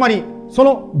つまりそ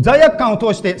の罪悪感を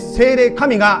通して聖霊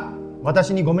神が、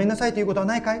私にごめんなさいということは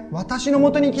ないかい、私の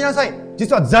もとに来なさい。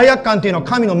実は罪悪感というのは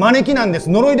神の招きなんです。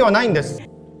呪いではないんです。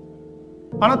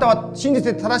あなたは真実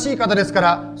で正しい方ですか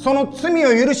ら、その罪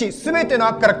を許し、すべての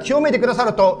悪から清めてくださ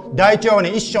ると、第一ヨハネ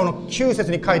1章の9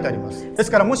節に書いてあります。で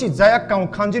すからもし罪悪感を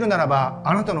感じるならば、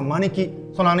あなたの招き、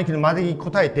その招きの招きに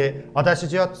応えて、私た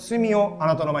ちは罪をあ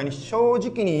なたの前に正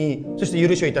直に言い、そして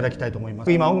許しをいただきたいと思いま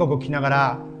す。今音楽を聴きなが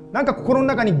ら、なんか心の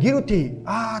中にギルティ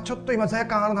ー、ちょっと今罪悪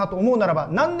感あるなと思うならば、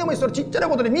何でもいい、それちっちゃな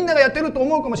ことでみんながやってると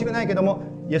思うかもしれないけども、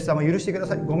イエス様許してくだ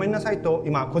さい、ごめんなさいと、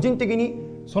今個人的に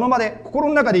その場で心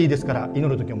の中でいいですから祈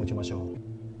る時を持ちましょう。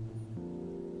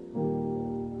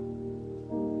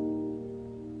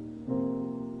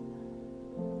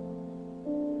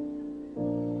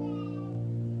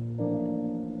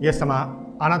イエス様、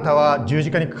あなたは十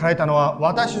字架にかかれたのは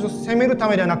私を責めるた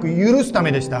めではなく許すた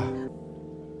めでした。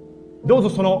どう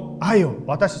ぞその愛を、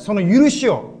その許し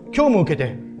を今日も受け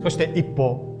て、そして一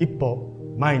歩一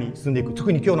歩前に進んでいく。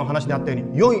特に今日の話であったよう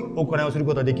に良い行いをする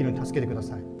ことができるように助けてくだ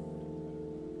さい。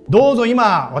どうぞ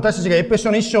今私たちがエペ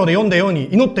ソの一章で読んだように、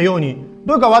祈ったように、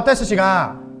どうか私たち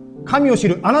が神を知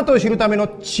る、あなたを知るための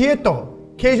知恵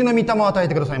と啓示の御霊を与え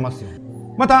てくださいますように。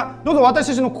またどうぞ私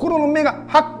たちの心の目が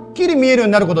はっきり見えるよう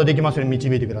になることができますように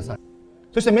導いてください。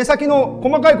そして目先の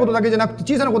細かいことだけじゃなくて、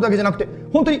小さなことだけじゃなくて、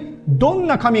本当にどん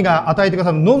な神が与えてくだ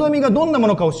さる望みがどんなも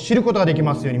のかを知ることができ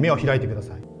ますように目を開いてくだ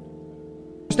さい。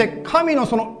そして神の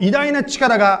その偉大な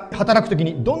力が働くとき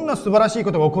にどんな素晴らしい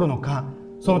ことが起こるのか、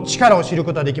その力を知る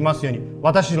ことができますように、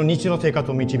私の日常の生活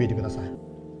を導いてください。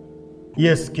イ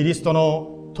エス・キリスト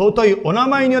の尊いお名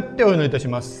前によってお祈りいたし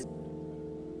ます。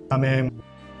アメン。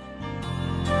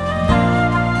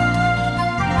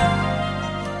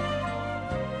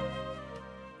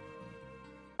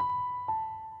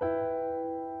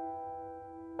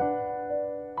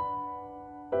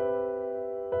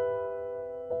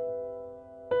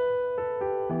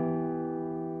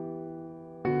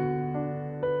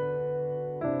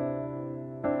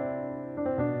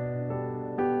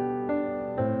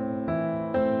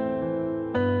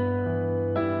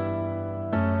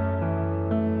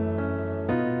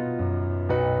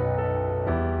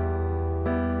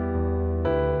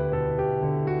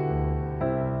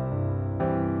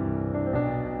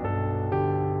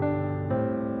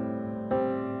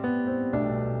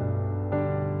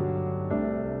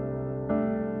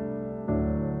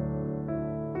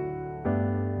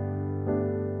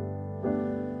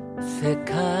世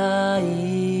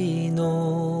界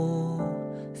の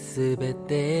すべ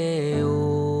て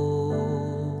を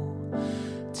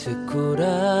作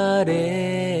ら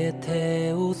れ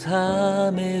て治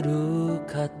める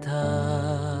方、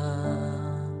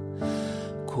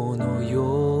この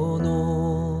世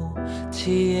の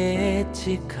知恵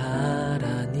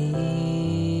力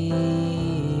に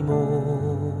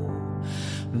も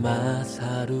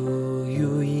勝る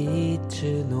唯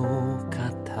一の方、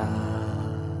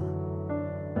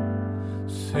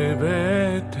す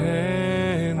べ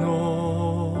て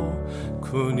の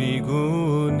国々、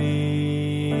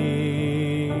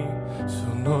そ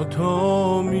の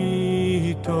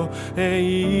富と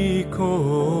栄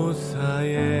光さ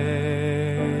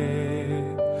え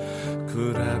比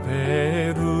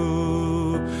べる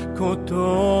こ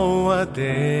とは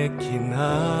できな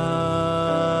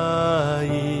い、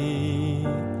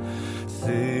す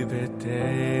べ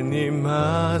てに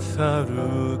勝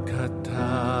る方、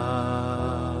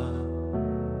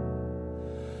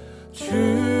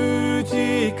十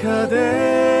字架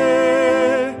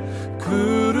で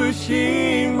苦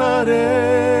しま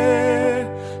れ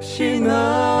死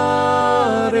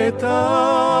なれ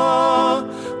た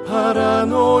パラ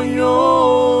の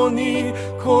ように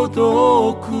孤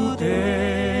独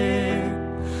で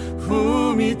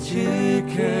踏みつ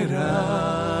け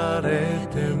られ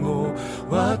ても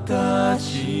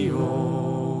私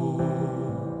を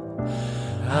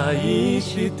愛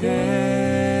し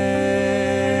て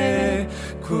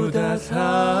くだ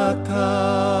さった。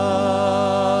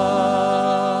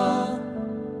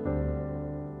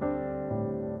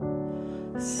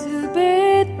す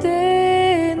べ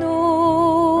て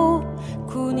の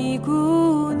国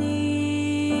々、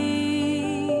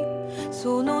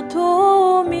その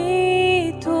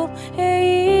富と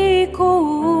栄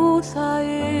光さ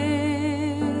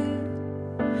え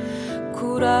比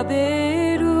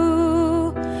べる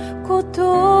こと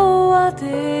は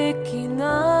できな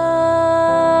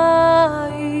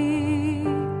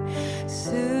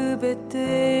べ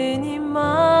てに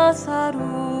勝る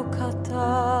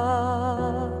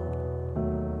方、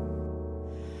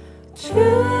十字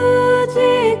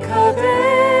架で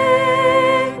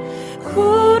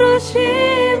苦し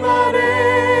ま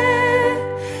れ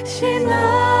死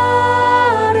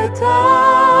なれ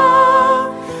た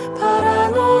パ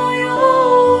ラの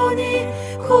ように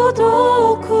孤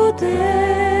独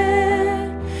で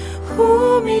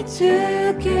踏みつ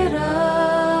け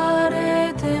ら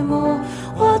れても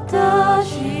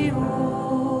私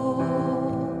を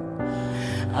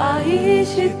愛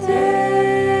して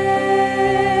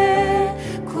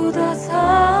くだ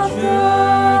さった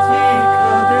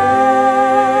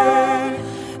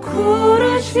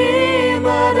苦し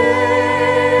ま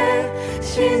れ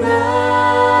死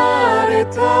なれ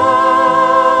た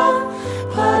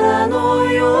パラ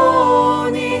のよ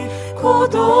うに孤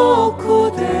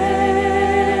独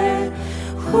で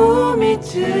踏み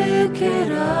つけ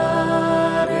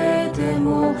られて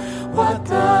も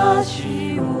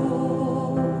私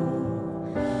を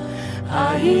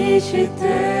愛して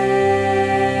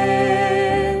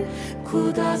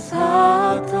くだ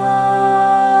さった。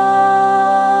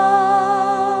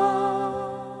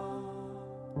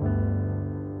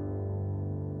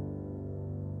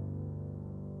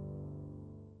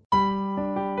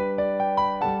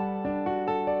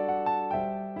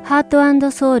ハート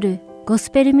&ソウルゴス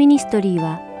ペルミニストリー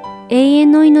は永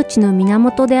遠の命の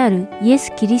源であるイエ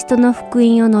ス・キリストの福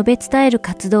音を述べ伝える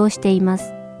活動をしていま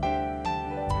す。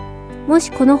も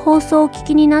しこの放送をお聞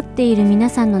きになっている皆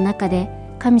さんの中で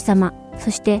神様、そ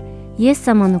してイエス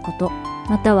様のこと、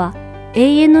または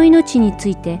永遠の命につ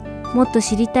いてもっと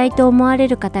知りたいと思われ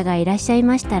る方がいらっしゃい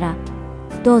ましたら、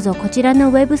どうぞこちらの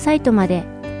ウェブサイトまで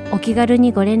お気軽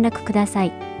にご連絡くださ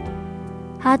い。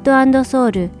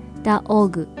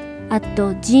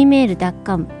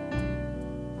heartandsoul.org@gmail.com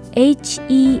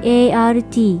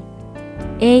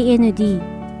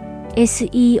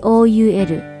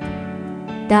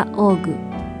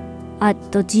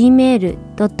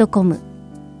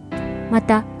ま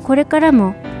た、これから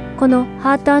もこの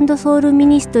ハート&ソウルミ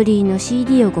ニストリーの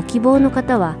CD をご希望の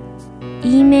方は、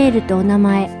E メールとお名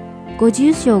前、ご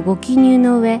住所をご記入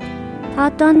の上、ハ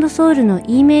ート&ソウルの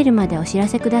E メールまでお知ら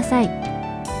せください。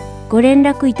ご連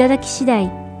絡いただき次第、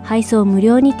配送無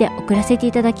料にて送らせて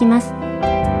いただきます。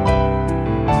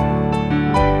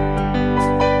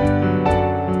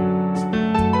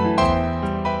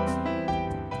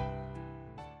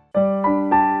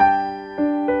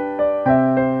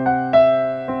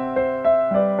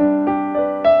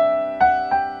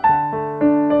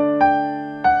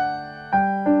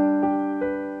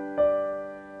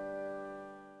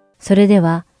それで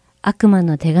は悪魔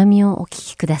の手紙をお聞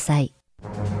きください。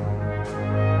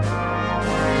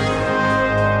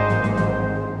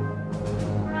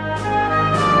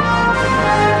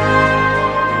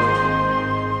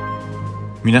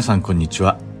皆さんこんにち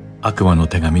は。悪魔の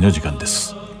手紙の時間で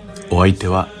す。お相手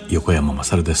は横山ま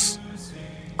さるです。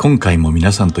今回も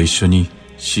皆さんと一緒に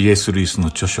C.S. ルイスの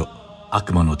著書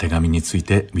悪魔の手紙につい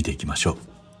て見ていきましょう。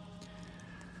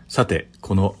さて、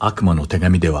この悪魔の手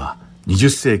紙では20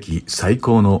世紀最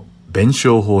高の弁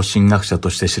証法神学者と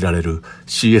して知られる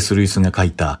C.S. ルイスが書い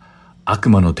た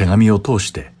悪魔の手紙を通し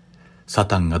て、サ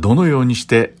タンがどのようにし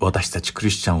て私たちク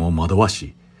リスチャンを惑わ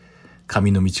し、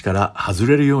神の道から外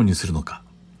れるようにするのか、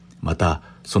また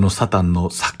そのサタン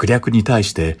の策略に対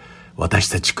して私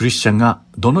たちクリスチャンが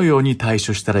どのように対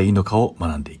処したらいいのかを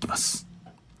学んでいきます。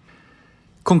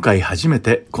今回初め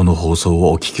てこの放送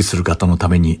をお聞きする方のた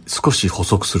めに少し補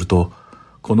足すると、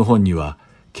この本には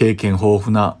経験豊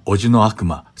富な叔父の悪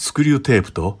魔スクリューテー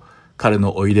プと彼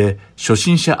の甥で初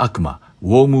心者悪魔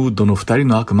ウォームウッドの2人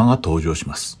の悪魔が登場し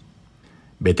ます。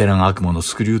ベテラン悪魔の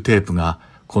スクリューテープが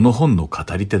この本の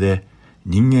語り手で、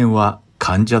人間は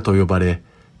患者と呼ばれ、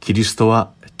キリスト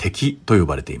は敵と呼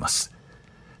ばれています。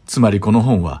つまりこの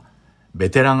本は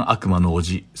ベテラン悪魔の叔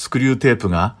父スクリューテープ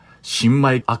が新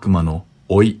米悪魔の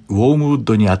甥ウォームウッ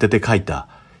ドに当てて書いた、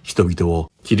人々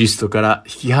をキリストから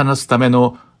引き離すため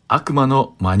の悪魔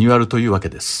のマニュアルというわけ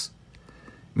です。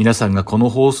皆さんがこの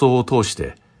放送を通し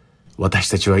て、私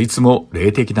たちはいつも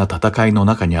霊的な戦いの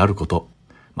中にあること、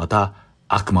また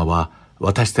悪魔は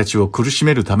私たちを苦し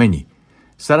めるために、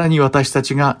さらに私た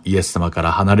ちがイエス様か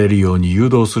ら離れるように誘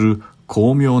導する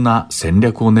巧妙な戦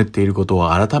略を練っていることを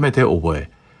改めて覚え、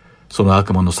その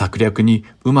悪魔の策略に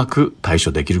うまく対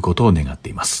処できることを願って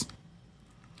います。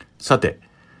さて、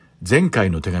前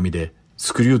回の手紙で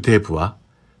スクリューテープは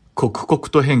刻々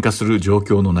と変化する状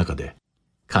況の中で、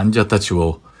患者たち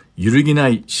を揺るぎな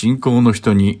い信仰の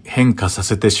人に変化さ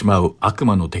せてしまう悪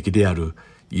魔の敵である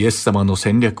イエス様の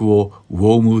戦略をウォ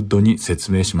ームウッドに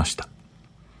説明しました。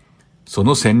そ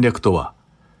の戦略とは、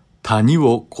谷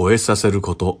を越えさせる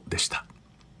ことでした。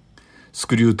ス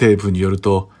クリューテープによる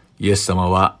と、イエス様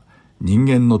は人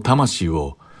間の魂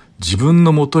を自分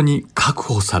のもとに確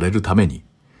保されるために、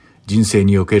人生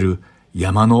における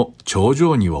山の頂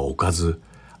上には置かず、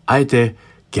あえて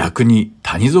逆に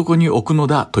谷底に置くの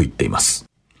だと言っています。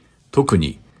特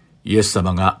にイエス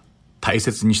様が大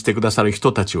切にしてくださる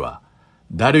人たちは、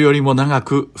誰よりも長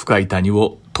く深い谷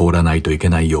を通らないといけ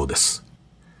ないようです。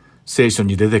聖書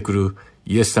に出てくる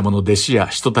イエス様の弟子や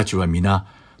人たちは皆、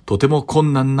とても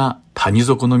困難な谷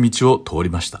底の道を通り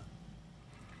ました。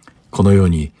このよう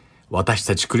に私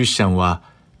たちクリスチャンは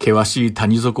険しい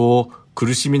谷底を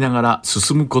苦しみながら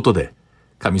進むことで、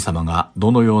神様が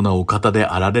どのようなお方で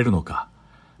あられるのか、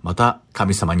また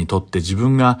神様にとって自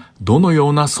分がどのよ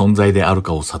うな存在である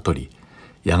かを悟り、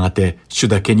やがて主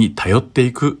だけに頼って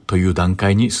いくという段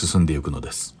階に進んでいくの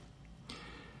です。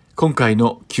今回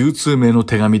の9通目の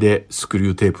手紙でスクリ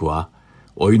ューテープは、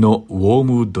甥のウォー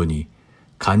ムウッドに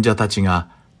患者たちが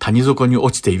谷底に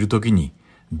落ちている時に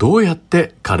どうやっ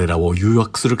て彼らを誘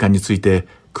惑するかについて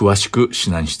詳しく指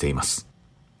南しています。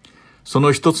そ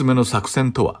の一つ目の作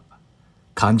戦とは、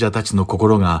患者たちの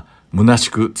心が虚し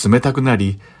く冷たくな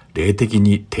り、霊的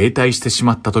に停滞してし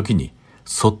まった時に、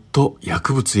そっと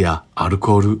薬物やアル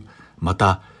コール、ま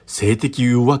た性的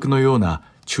誘惑のような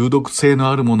中毒性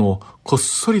のあるものをこっ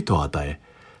そりと与え、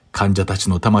患者たち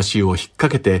の魂を引っ掛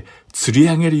けて釣り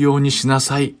上げるようにしな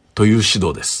さいという指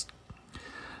導です。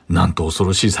なんと恐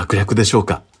ろしい策略でしょう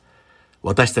か。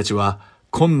私たちは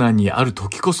困難にある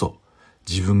時こそ、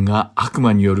自分が悪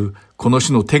魔によるこの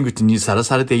種の手口にさら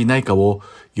されていないかを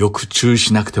よく注意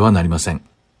しなくてはなりません。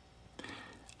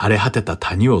荒れ果てた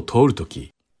谷を通ると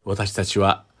き、私たち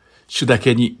は主だ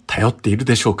けに頼っている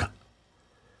でしょうか。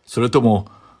それとも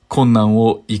困難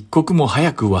を一刻も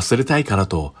早く忘れたいから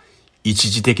と、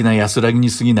一時的な安らぎに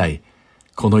過ぎない、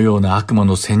このような悪魔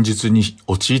の戦術に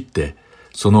陥って、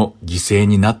その犠牲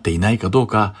になっていないかどう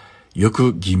か、よ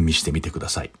く吟味してみてくだ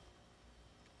さい。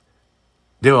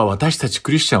では私たち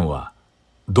クリスチャンは、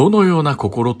どのような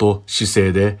心と姿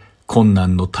勢で困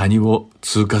難の谷を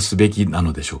通過すべきな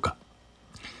のでしょうか。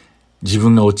自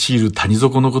分が陥る谷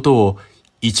底のことを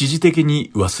一時的に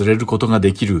忘れることが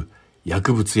できる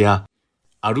薬物や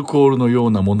アルコールのよ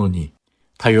うなものに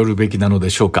頼るべきなので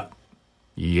しょうか。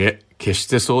いいえ、決し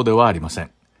てそうではありませ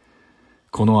ん。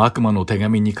この悪魔の手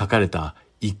紙に書かれた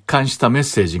一貫したメッ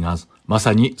セージがま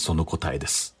さにその答えで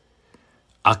す。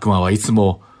悪魔はいつ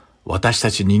も私た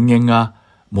ち人間が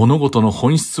物事の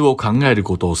本質を考える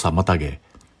ことを妨げ、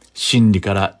真理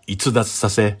から逸脱さ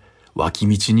せ、脇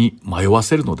道に迷わ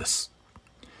せるのです。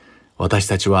私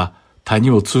たちは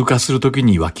谷を通過するとき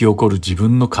に湧き起こる自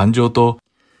分の感情と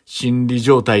心理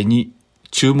状態に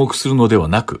注目するのでは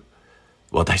なく、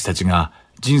私たちが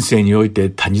人生において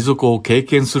谷底を経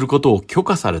験することを許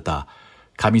可された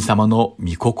神様の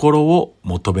御心を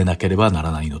求めなければな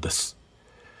らないのです。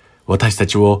私た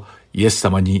ちをイエス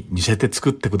様に似せて作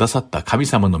ってくださった神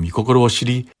様の御心を知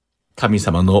り、神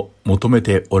様の求め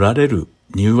ておられる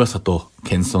柔和さと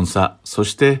謙遜さ、そ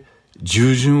して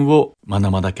従順を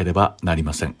学ばなければなり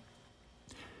ません。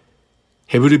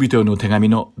ヘブル人への手紙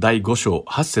の第5章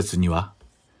8節には、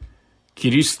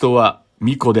キリストは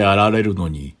御子であられるの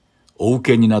に、お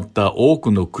受けになった多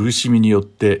くの苦しみによっ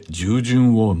て従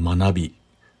順を学び、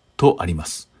とありま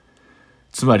す。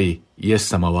つまり、イエス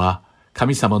様は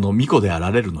神様の御子であ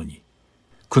られるのに、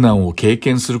苦難を経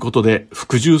験することで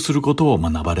服従することを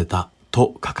学ばれた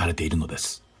と書かれているので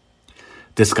す。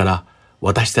ですから、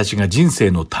私たちが人生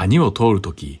の谷を通る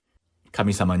とき、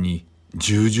神様に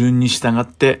従順に従っ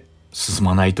て進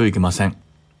まないといけません。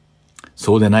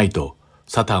そうでないと、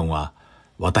サタンは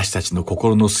私たちの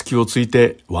心の隙をつい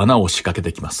て罠を仕掛け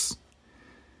てきます。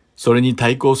それに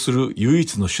対抗する唯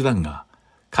一の手段が、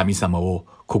神様を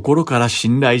心から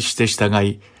信頼して従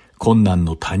い、困難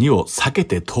の谷を避け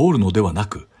て通るのではな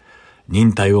く、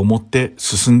忍耐を持って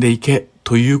進んでいけ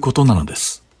ということなので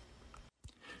す。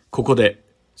ここで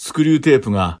スクリューテー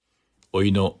プが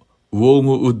甥のウォー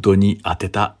ムウッドに宛て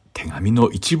た手紙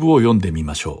の一部を読んでみ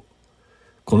ましょう。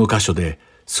この箇所で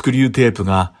スクリューテープ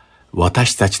が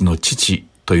私たちの父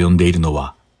と呼んでいるの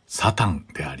はサタン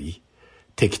であり、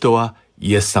敵とは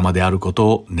イエス様であること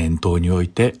を念頭に置い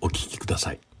てお聞きくだ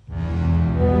さい。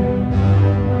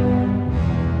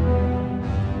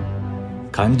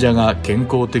患者が健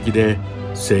康的で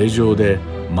正常で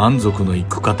満足のい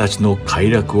く形の快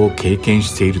楽を経験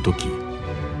しているとき、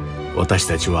私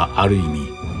たちはある意味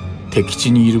敵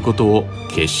地にいることを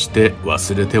決して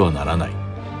忘れてはならない。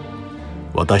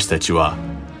私たちは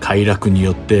快楽に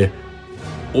よって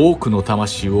多くの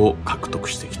魂を獲得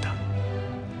してきた。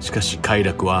しかし快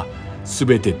楽はす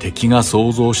べて敵が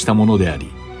創造したものであり、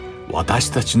私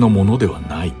たちのものでは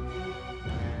ない。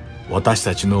私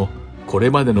たちのこれ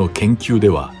までの研究で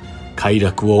は快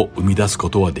楽を生み出すこ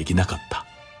とはできなかった。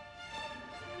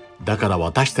だから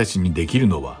私たちにできる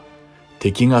のは、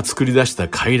敵が作り出した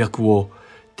快楽を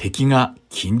敵が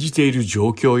禁じている状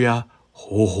況や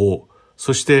方法、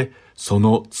そしてそ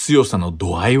の強さの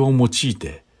度合いを用い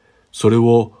て、それ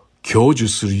を享受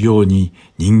するように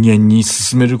人間に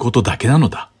進めることだけなの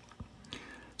だ。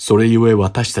それゆえ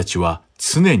私たちは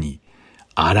常に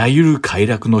あらゆる快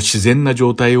楽の自然な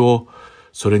状態を、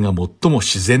それが最も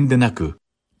自然でなく、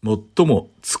最も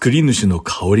作り主の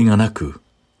香りがなく、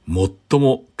最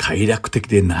も快楽的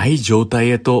でない状態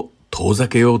へと遠ざ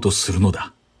けようとするの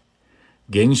だ。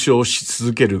減少し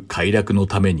続ける快楽の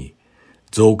ために、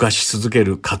増加し続け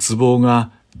る渇望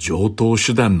が常套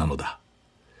手段なのだ。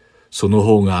その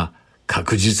方が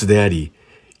確実であり、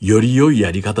より良い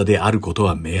やり方であること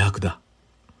は明白だ。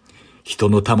人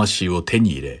の魂を手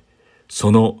に入れ、そ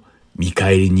の見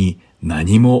返りに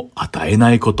何も与え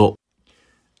ないこと。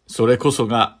それこそ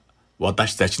が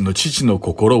私たちの父の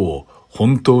心を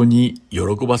本当に喜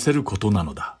ばせることな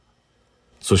のだ。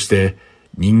そして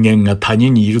人間が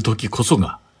谷にいるときこそ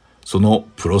が、その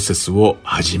プロセスを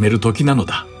始めるときなの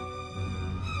だ。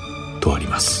とあり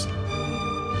ます。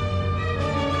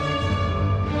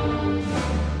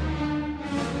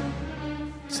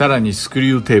さらにスク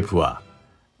リューテープは、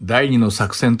第二の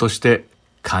作戦として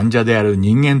患者である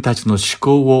人間たちの思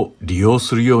考を利用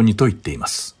するようにと言っていま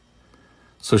す。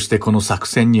そしてこの作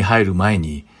戦に入る前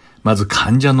に、まず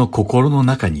患者の心の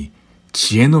中に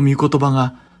知恵の御言葉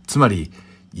が、つまり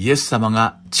イエス様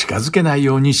が近づけない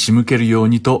ように仕向けるよう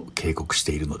にと警告し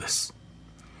ているのです。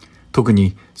特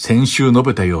に先週述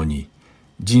べたように、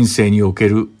人生におけ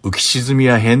る浮き沈み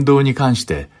や変動に関し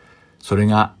て、それ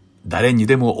が誰に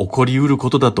でも起こりうるこ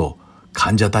とだと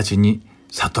患者たちに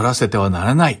悟らせてはな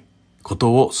らないこ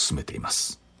とを進めていま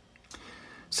す。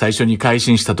最初に改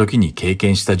心した時に経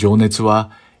験した情熱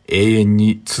は永遠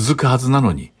に続くはずな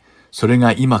のに、それ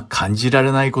が今感じら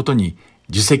れないことに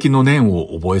自責の念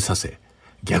を覚えさせ、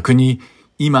逆に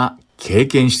今経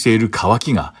験している渇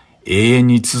きが永遠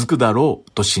に続くだろ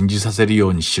うと信じさせるよ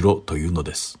うにしろというの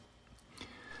です。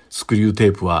スクリュー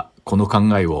テープはこの考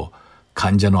えを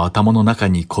患者の頭の中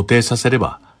に固定させれ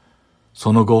ば、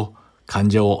その後患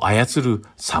者を操る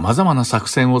様々な作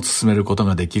戦を進めること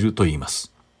ができると言いま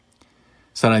す。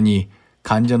さらに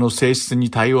患者の性質に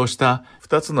対応した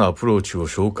2つのアプローチを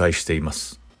紹介していま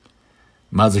す。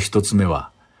まず1つ目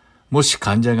は、もし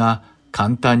患者が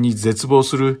簡単に絶望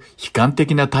する悲観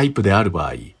的なタイプである場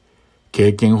合、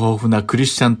経験豊富なクリ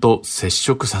スチャンと接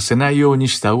触させないように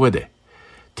した上で、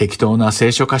適当な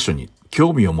聖書箇所に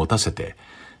興味を持たせて、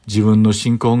自分の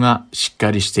信仰がしっ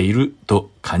かりしていると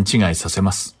勘違いさせ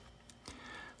ます。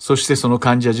そしてその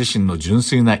患者自身の純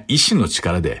粋な意志の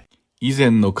力で、以前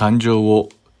の感情を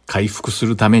回復す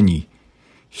るために、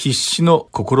必死の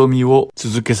試みを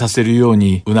続けさせるよう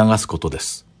に促すことで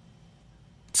す。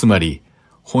つまり、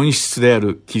本質であ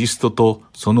るキリストと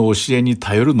その教えに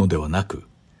頼るのではなく、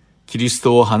キリス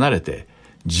トを離れて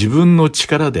自分の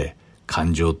力で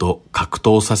感情と格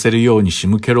闘させるように仕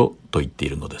向けろと言ってい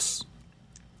るのです。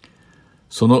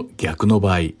その逆の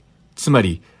場合、つま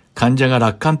り患者が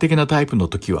楽観的なタイプの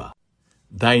時は、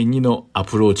第2のア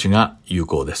プローチが有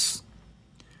効です。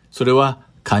それは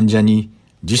患者に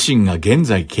自身が現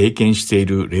在経験してい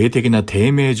る霊的な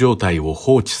低迷状態を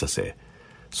放置させ、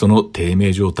その低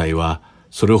迷状態は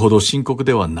それほど深刻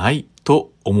ではない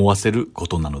と思わせるこ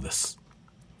となのです。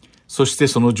そして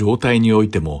その状態におい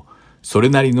ても、それ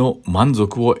なりの満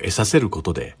足を得させるこ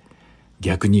とで、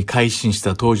逆に改心し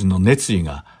た当時の熱意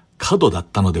が過度だっ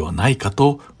たのではないか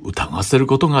と疑わせる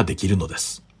ことができるので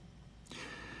す。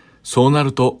そうな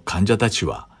ると患者たち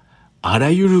は、あ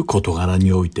らゆる事柄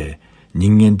において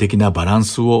人間的なバラン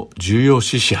スを重要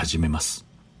視し始めます。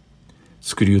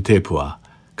スクリューテープは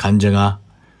患者が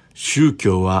宗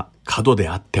教は過度で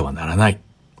あってはならない。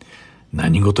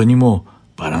何事にも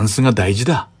バランスが大事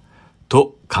だ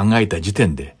と考えた時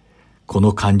点で、こ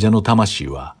の患者の魂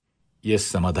はイエス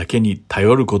様だけに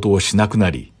頼ることをしなくな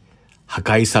り、破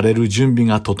壊される準備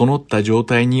が整った状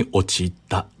態に陥っ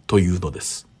たというので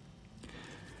す。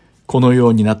このよ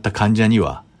うになった患者に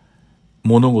は、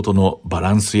物事のバ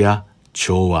ランスや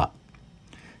調和、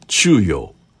中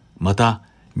庸、また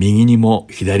右にも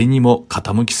左にも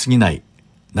傾きすぎない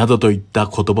などといった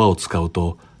言葉を使う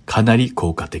とかなり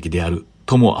効果的である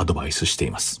ともアドバイスして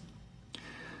います。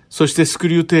そしてスク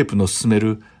リューテープの進め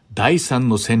る第3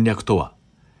の戦略とは、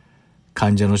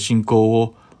患者の信仰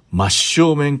を真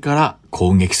正面から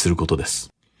攻撃することです。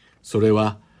それ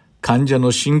は患者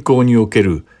の信仰におけ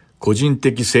る個人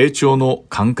的成長の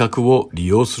感覚を利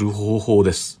用する方法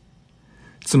です。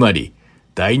つまり、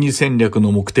第二戦略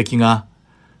の目的が、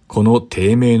この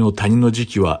低迷の谷の時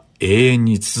期は永遠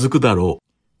に続くだろう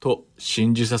と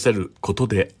信じさせること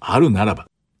であるならば、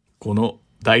この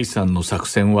第三の作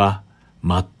戦は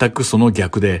全くその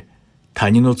逆で、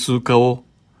谷の通過を、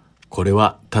これ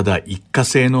はただ一過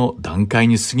性の段階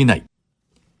に過ぎない。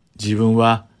自分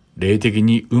は霊的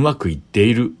にうまくいって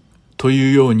いるとい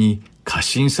うように過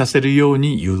信させるよう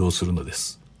に誘導するので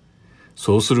す。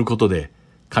そうすることで、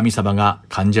神様が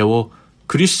患者を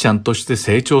クリスチャンとして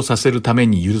成長させるため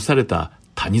に許された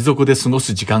谷底で過ご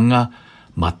す時間が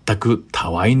全くた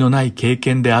わいのない経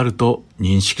験であると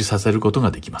認識させること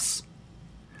ができます。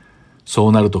そ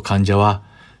うなると患者は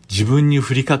自分に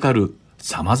降りかかる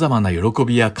様々な喜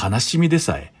びや悲しみで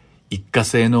さえ一過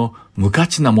性の無価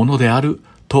値なものである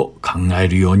と考え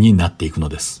るようになっていくの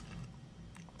です。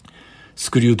ス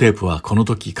クリューテープはこの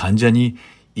時患者に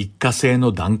一過性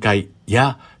の段階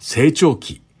や成長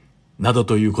期など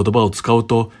という言葉を使う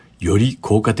とより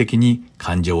効果的に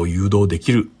患者を誘導で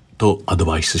きるとアド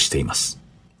バイスしています。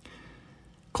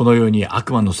このように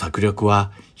悪魔の策略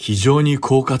は非常に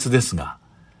狡猾ですが、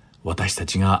私た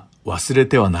ちが忘れ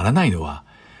てはならないのは、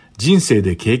人生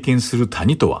で経験する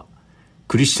谷とは、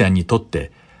クリスチャンにとっ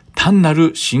て単な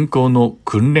る信仰の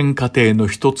訓練過程の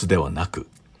一つではなく、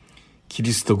キ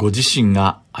リストご自身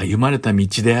が歩まれた道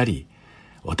であり、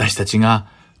私たちが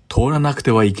通らなく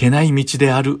てはいけない道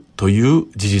であるという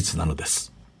事実なので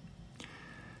す。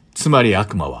つまり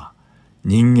悪魔は、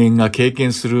人間が経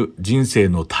験する人生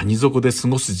の谷底で過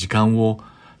ごす時間を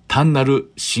単なる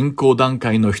信仰段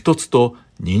階の一つと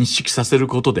認識させる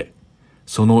ことで、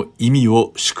その意味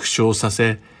を縮小さ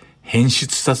せ、変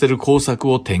質させる工作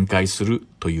を展開する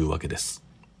というわけです。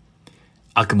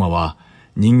悪魔は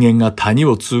人間が谷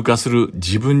を通過する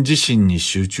自分自身に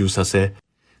集中させ、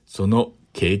その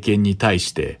経験に対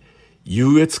して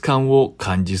優越感を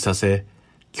感じさせ、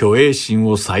虚栄心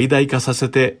を最大化させ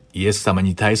てイエス様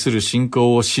に対する信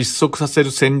仰を失速させ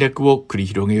る戦略を繰り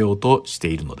広げようとして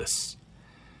いるのです。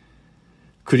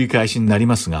繰り返しになり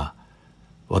ますが、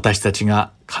私たち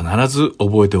が必ず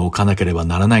覚えておかなければ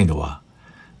ならないのは、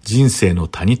人生の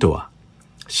谷とは、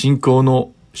信仰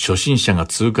の初心者が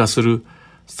通過する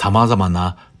様々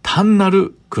な単な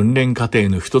る訓練過程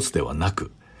の一つではな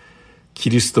く、キ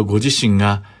リストご自身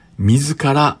が自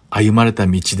ら歩まれた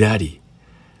道であり、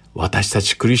私た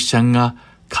ちクリスチャンが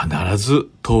必ず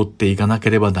通っていかなけ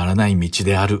ればならない道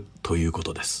であるというこ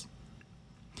とです。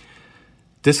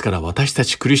ですから私た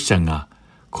ちクリスチャンが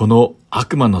この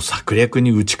悪魔の策略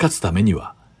に打ち勝つために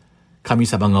は、神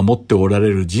様が持っておられ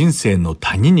る人生の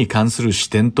谷に関する視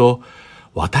点と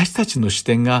私たちの視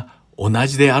点が同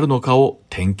じであるのかを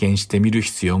点検してみる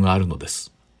必要があるので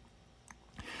す。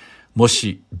も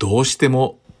しどうして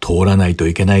も通らないと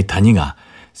いけない谷が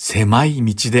狭い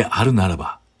道であるなら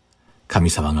ば、神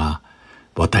様が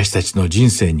私たちの人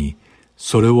生に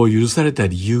それを許された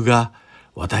理由が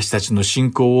私たちの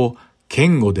信仰を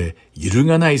堅固で揺る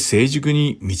がない成熟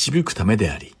に導くためで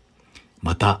あり、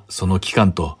またその期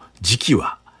間と時期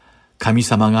は神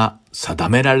様が定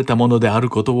められたものである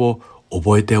ことを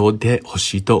覚えておいてほ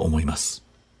しいと思います。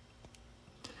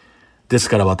です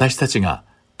から私たちが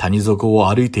谷底を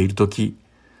歩いているとき、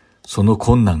その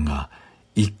困難が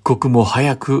一刻も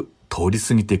早く通り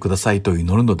過ぎてくださいと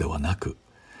祈るのではなく、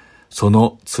そ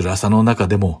の辛さの中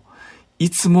でもい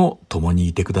つも共に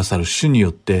いてくださる主に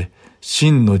よって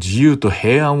真の自由と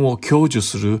平安を享受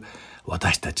する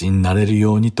私たちになれる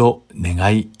ようにと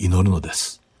願い祈るので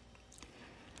す。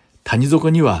谷底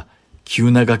には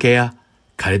急な崖や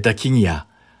枯れた木々や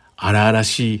荒々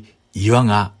しい岩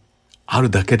があ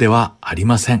るだけではあり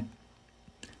ません。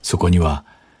そこには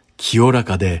清ら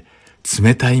かで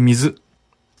冷たい水、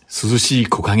涼しい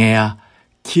木陰や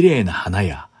綺麗な花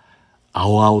や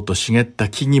青々と茂った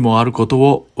木々もあること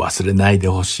を忘れないで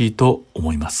ほしいと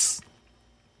思います。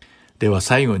では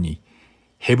最後に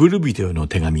ヘブル人への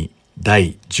手紙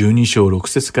第12章6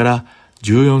節から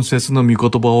14節の御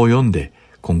言葉を読んで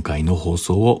今回の放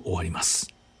送を終わりま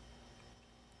す。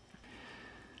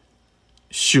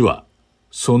主は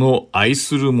その愛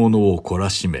する者を懲ら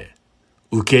しめ、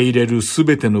受け入れるす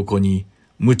べての子に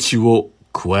鞭を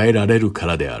加えられるか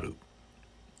らである。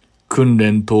訓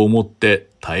練と思って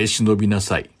耐え忍びな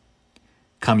さい。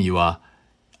神は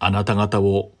あなた方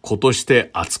を子として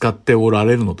扱っておら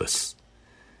れるのです。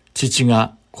父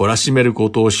が懲らしめるこ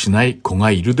とをしない子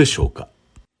がいるでしょうか。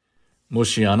も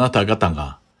しあなた方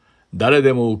が誰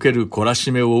でも受ける懲ら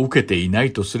しめを受けていな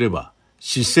いとすれば、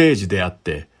私生児であっ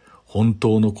て本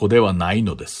当の子ではない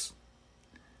のです。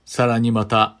さらにま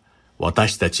た、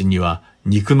私たちには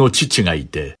肉の父がい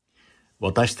て、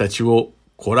私たちを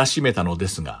懲らしめたので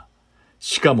すが、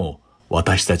しかも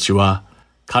私たちは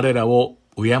彼らを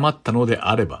敬ったので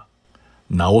あれば、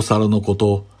なおさらのこ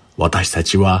と、私た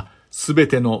ちはすべ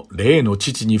ての霊の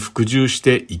父に服従し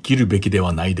て生きるべきで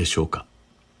はないでしょうか。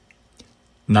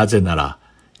なぜなら、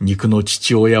肉の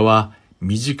父親は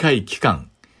短い期間、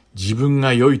自分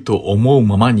が良いと思う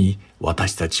ままに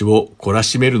私たちを懲ら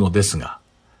しめるのですが、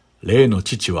霊の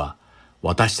父は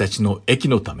私たちの益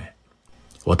のため、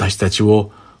私たち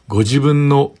をご自分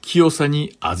の清さ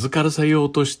に預からせよ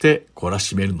うとして懲ら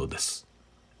しめるのです。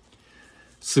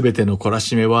すべての懲ら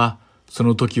しめは、そ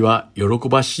の時は喜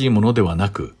ばしいものではな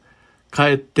く、か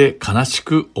えって悲し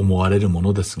く思われるも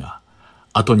のですが、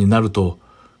後になると、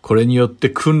これによって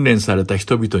訓練された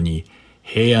人々に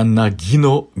平安な義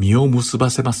の実を結ば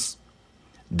せます。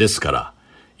ですから、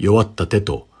弱った手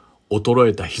と衰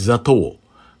えた膝とを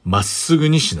まっすぐ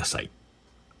にしなさい。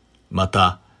ま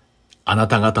た、あな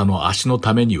た方の足の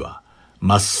ためには、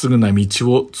まっすぐな道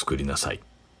を作りなさい。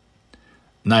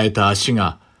なえた足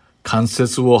が関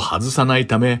節を外さない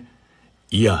ため、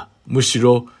いや、むし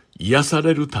ろ癒さ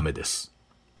れるためです。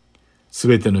す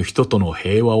べての人との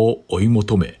平和を追い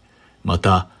求め、ま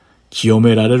た、清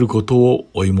められることを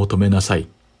追い求めなさい。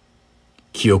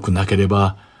清くなけれ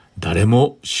ば、誰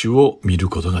も主を見る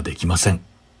ことができません。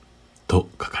と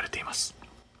書かれています。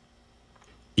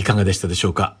いかがでしたでしょ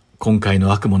うか。今回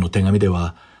の悪魔の手紙で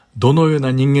は、どのよう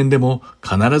な人間でも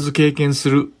必ず経験す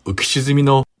る浮き沈み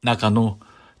の中の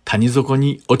谷底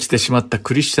に落ちてしまった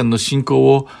クリスチャンの信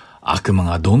仰を悪魔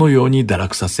がどのように堕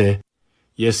落させ、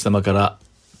イエス様から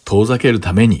遠ざける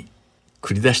ために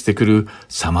繰り出してくる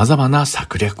様々な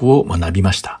策略を学び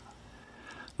ました。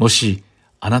もし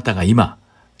あなたが今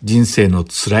人生の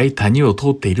辛い谷を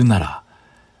通っているなら、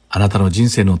あなたの人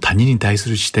生の谷に対す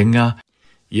る視点が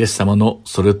イエス様の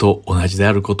それと同じで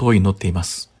あることを祈っていま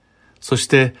す。そし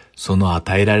てその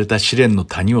与えられた試練の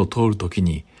谷を通るとき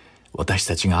に、私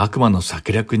たちが悪魔の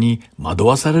策略に惑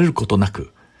わされることな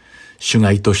く、主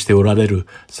が意図しておられる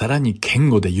さらに堅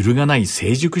固で揺るがない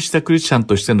成熟したクリスチャン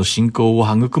としての信仰を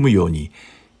育むように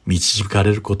導か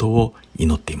れることを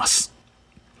祈っています。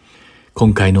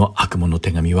今回の悪魔の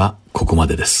手紙はここま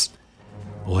でです。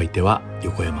お相手は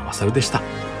横山まさるでした。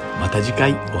また次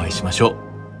回お会いしましょ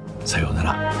う。さような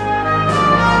ら。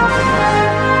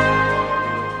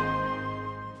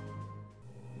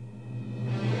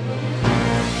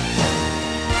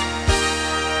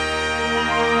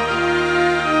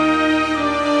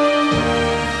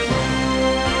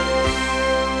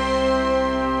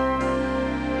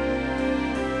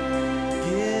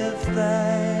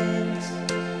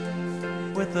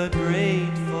With a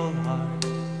grateful heart,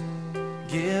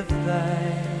 give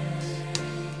thanks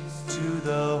to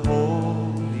the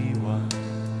Holy One.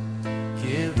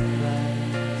 Give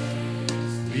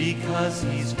thanks because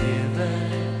He's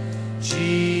given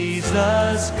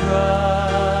Jesus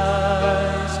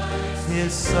Christ,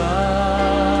 His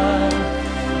Son.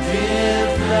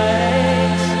 Give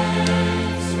thanks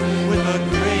with a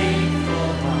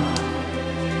grateful heart.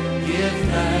 Give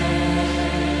thanks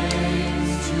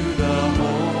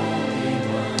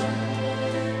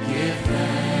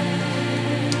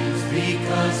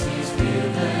because He's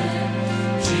given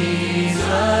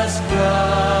Jesus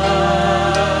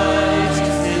Christ,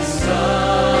 His Son.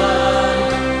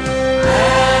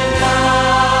 And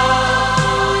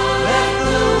now let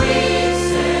the weak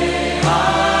say, I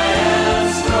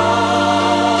am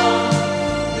strong.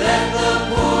 Let the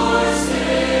poor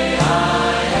say, I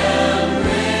am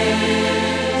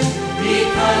rich,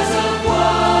 because of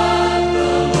what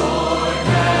the Lord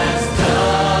has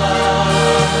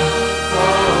done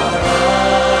for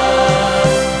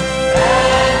us.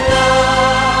 And now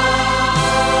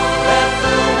let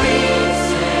the weak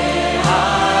say, I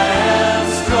am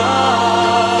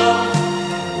strong.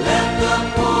 Let the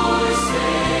poor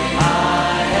say, I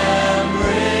am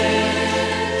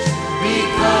rich,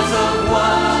 because of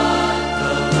what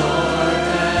the Lord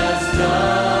has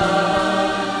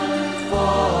done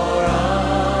for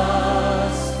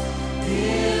us.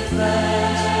 Give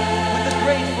thanks with a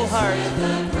grateful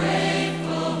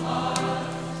heart.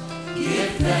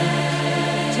 Give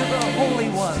thanks to the Holy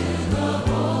One.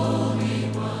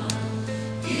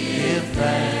 Give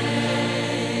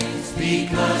thanks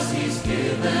because He's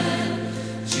given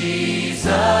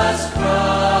Jesus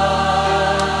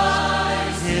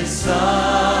Christ, His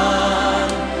Son.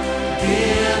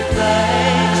 Give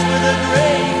thanks with a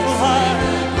grateful heart.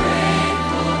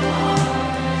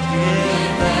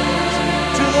 Give thanks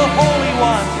to the Holy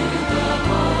One.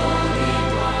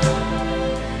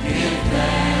 Give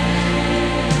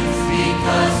thanks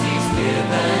because He's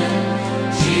given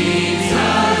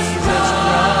Jesus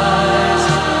Christ,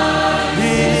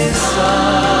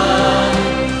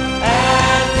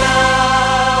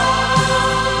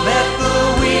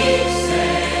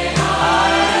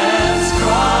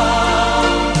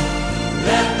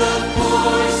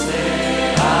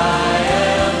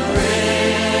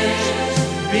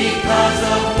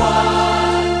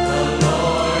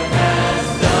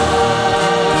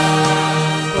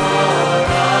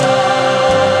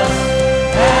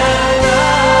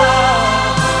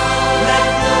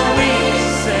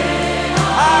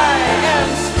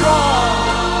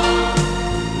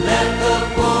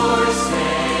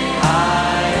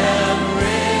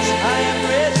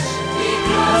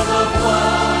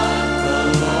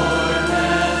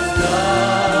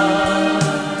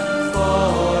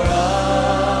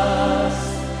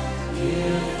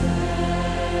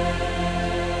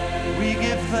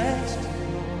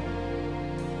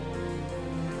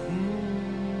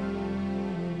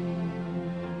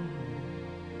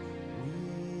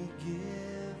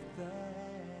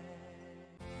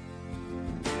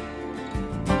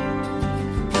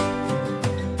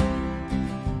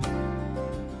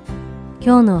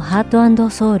 今日のハート&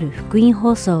ソウル福音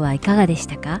放送はいかがでし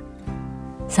たか？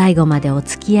最後までお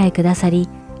付き合いくださり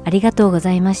ありがとうご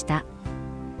ざいました。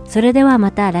それでは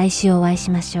また来週お会いし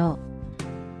ましょう。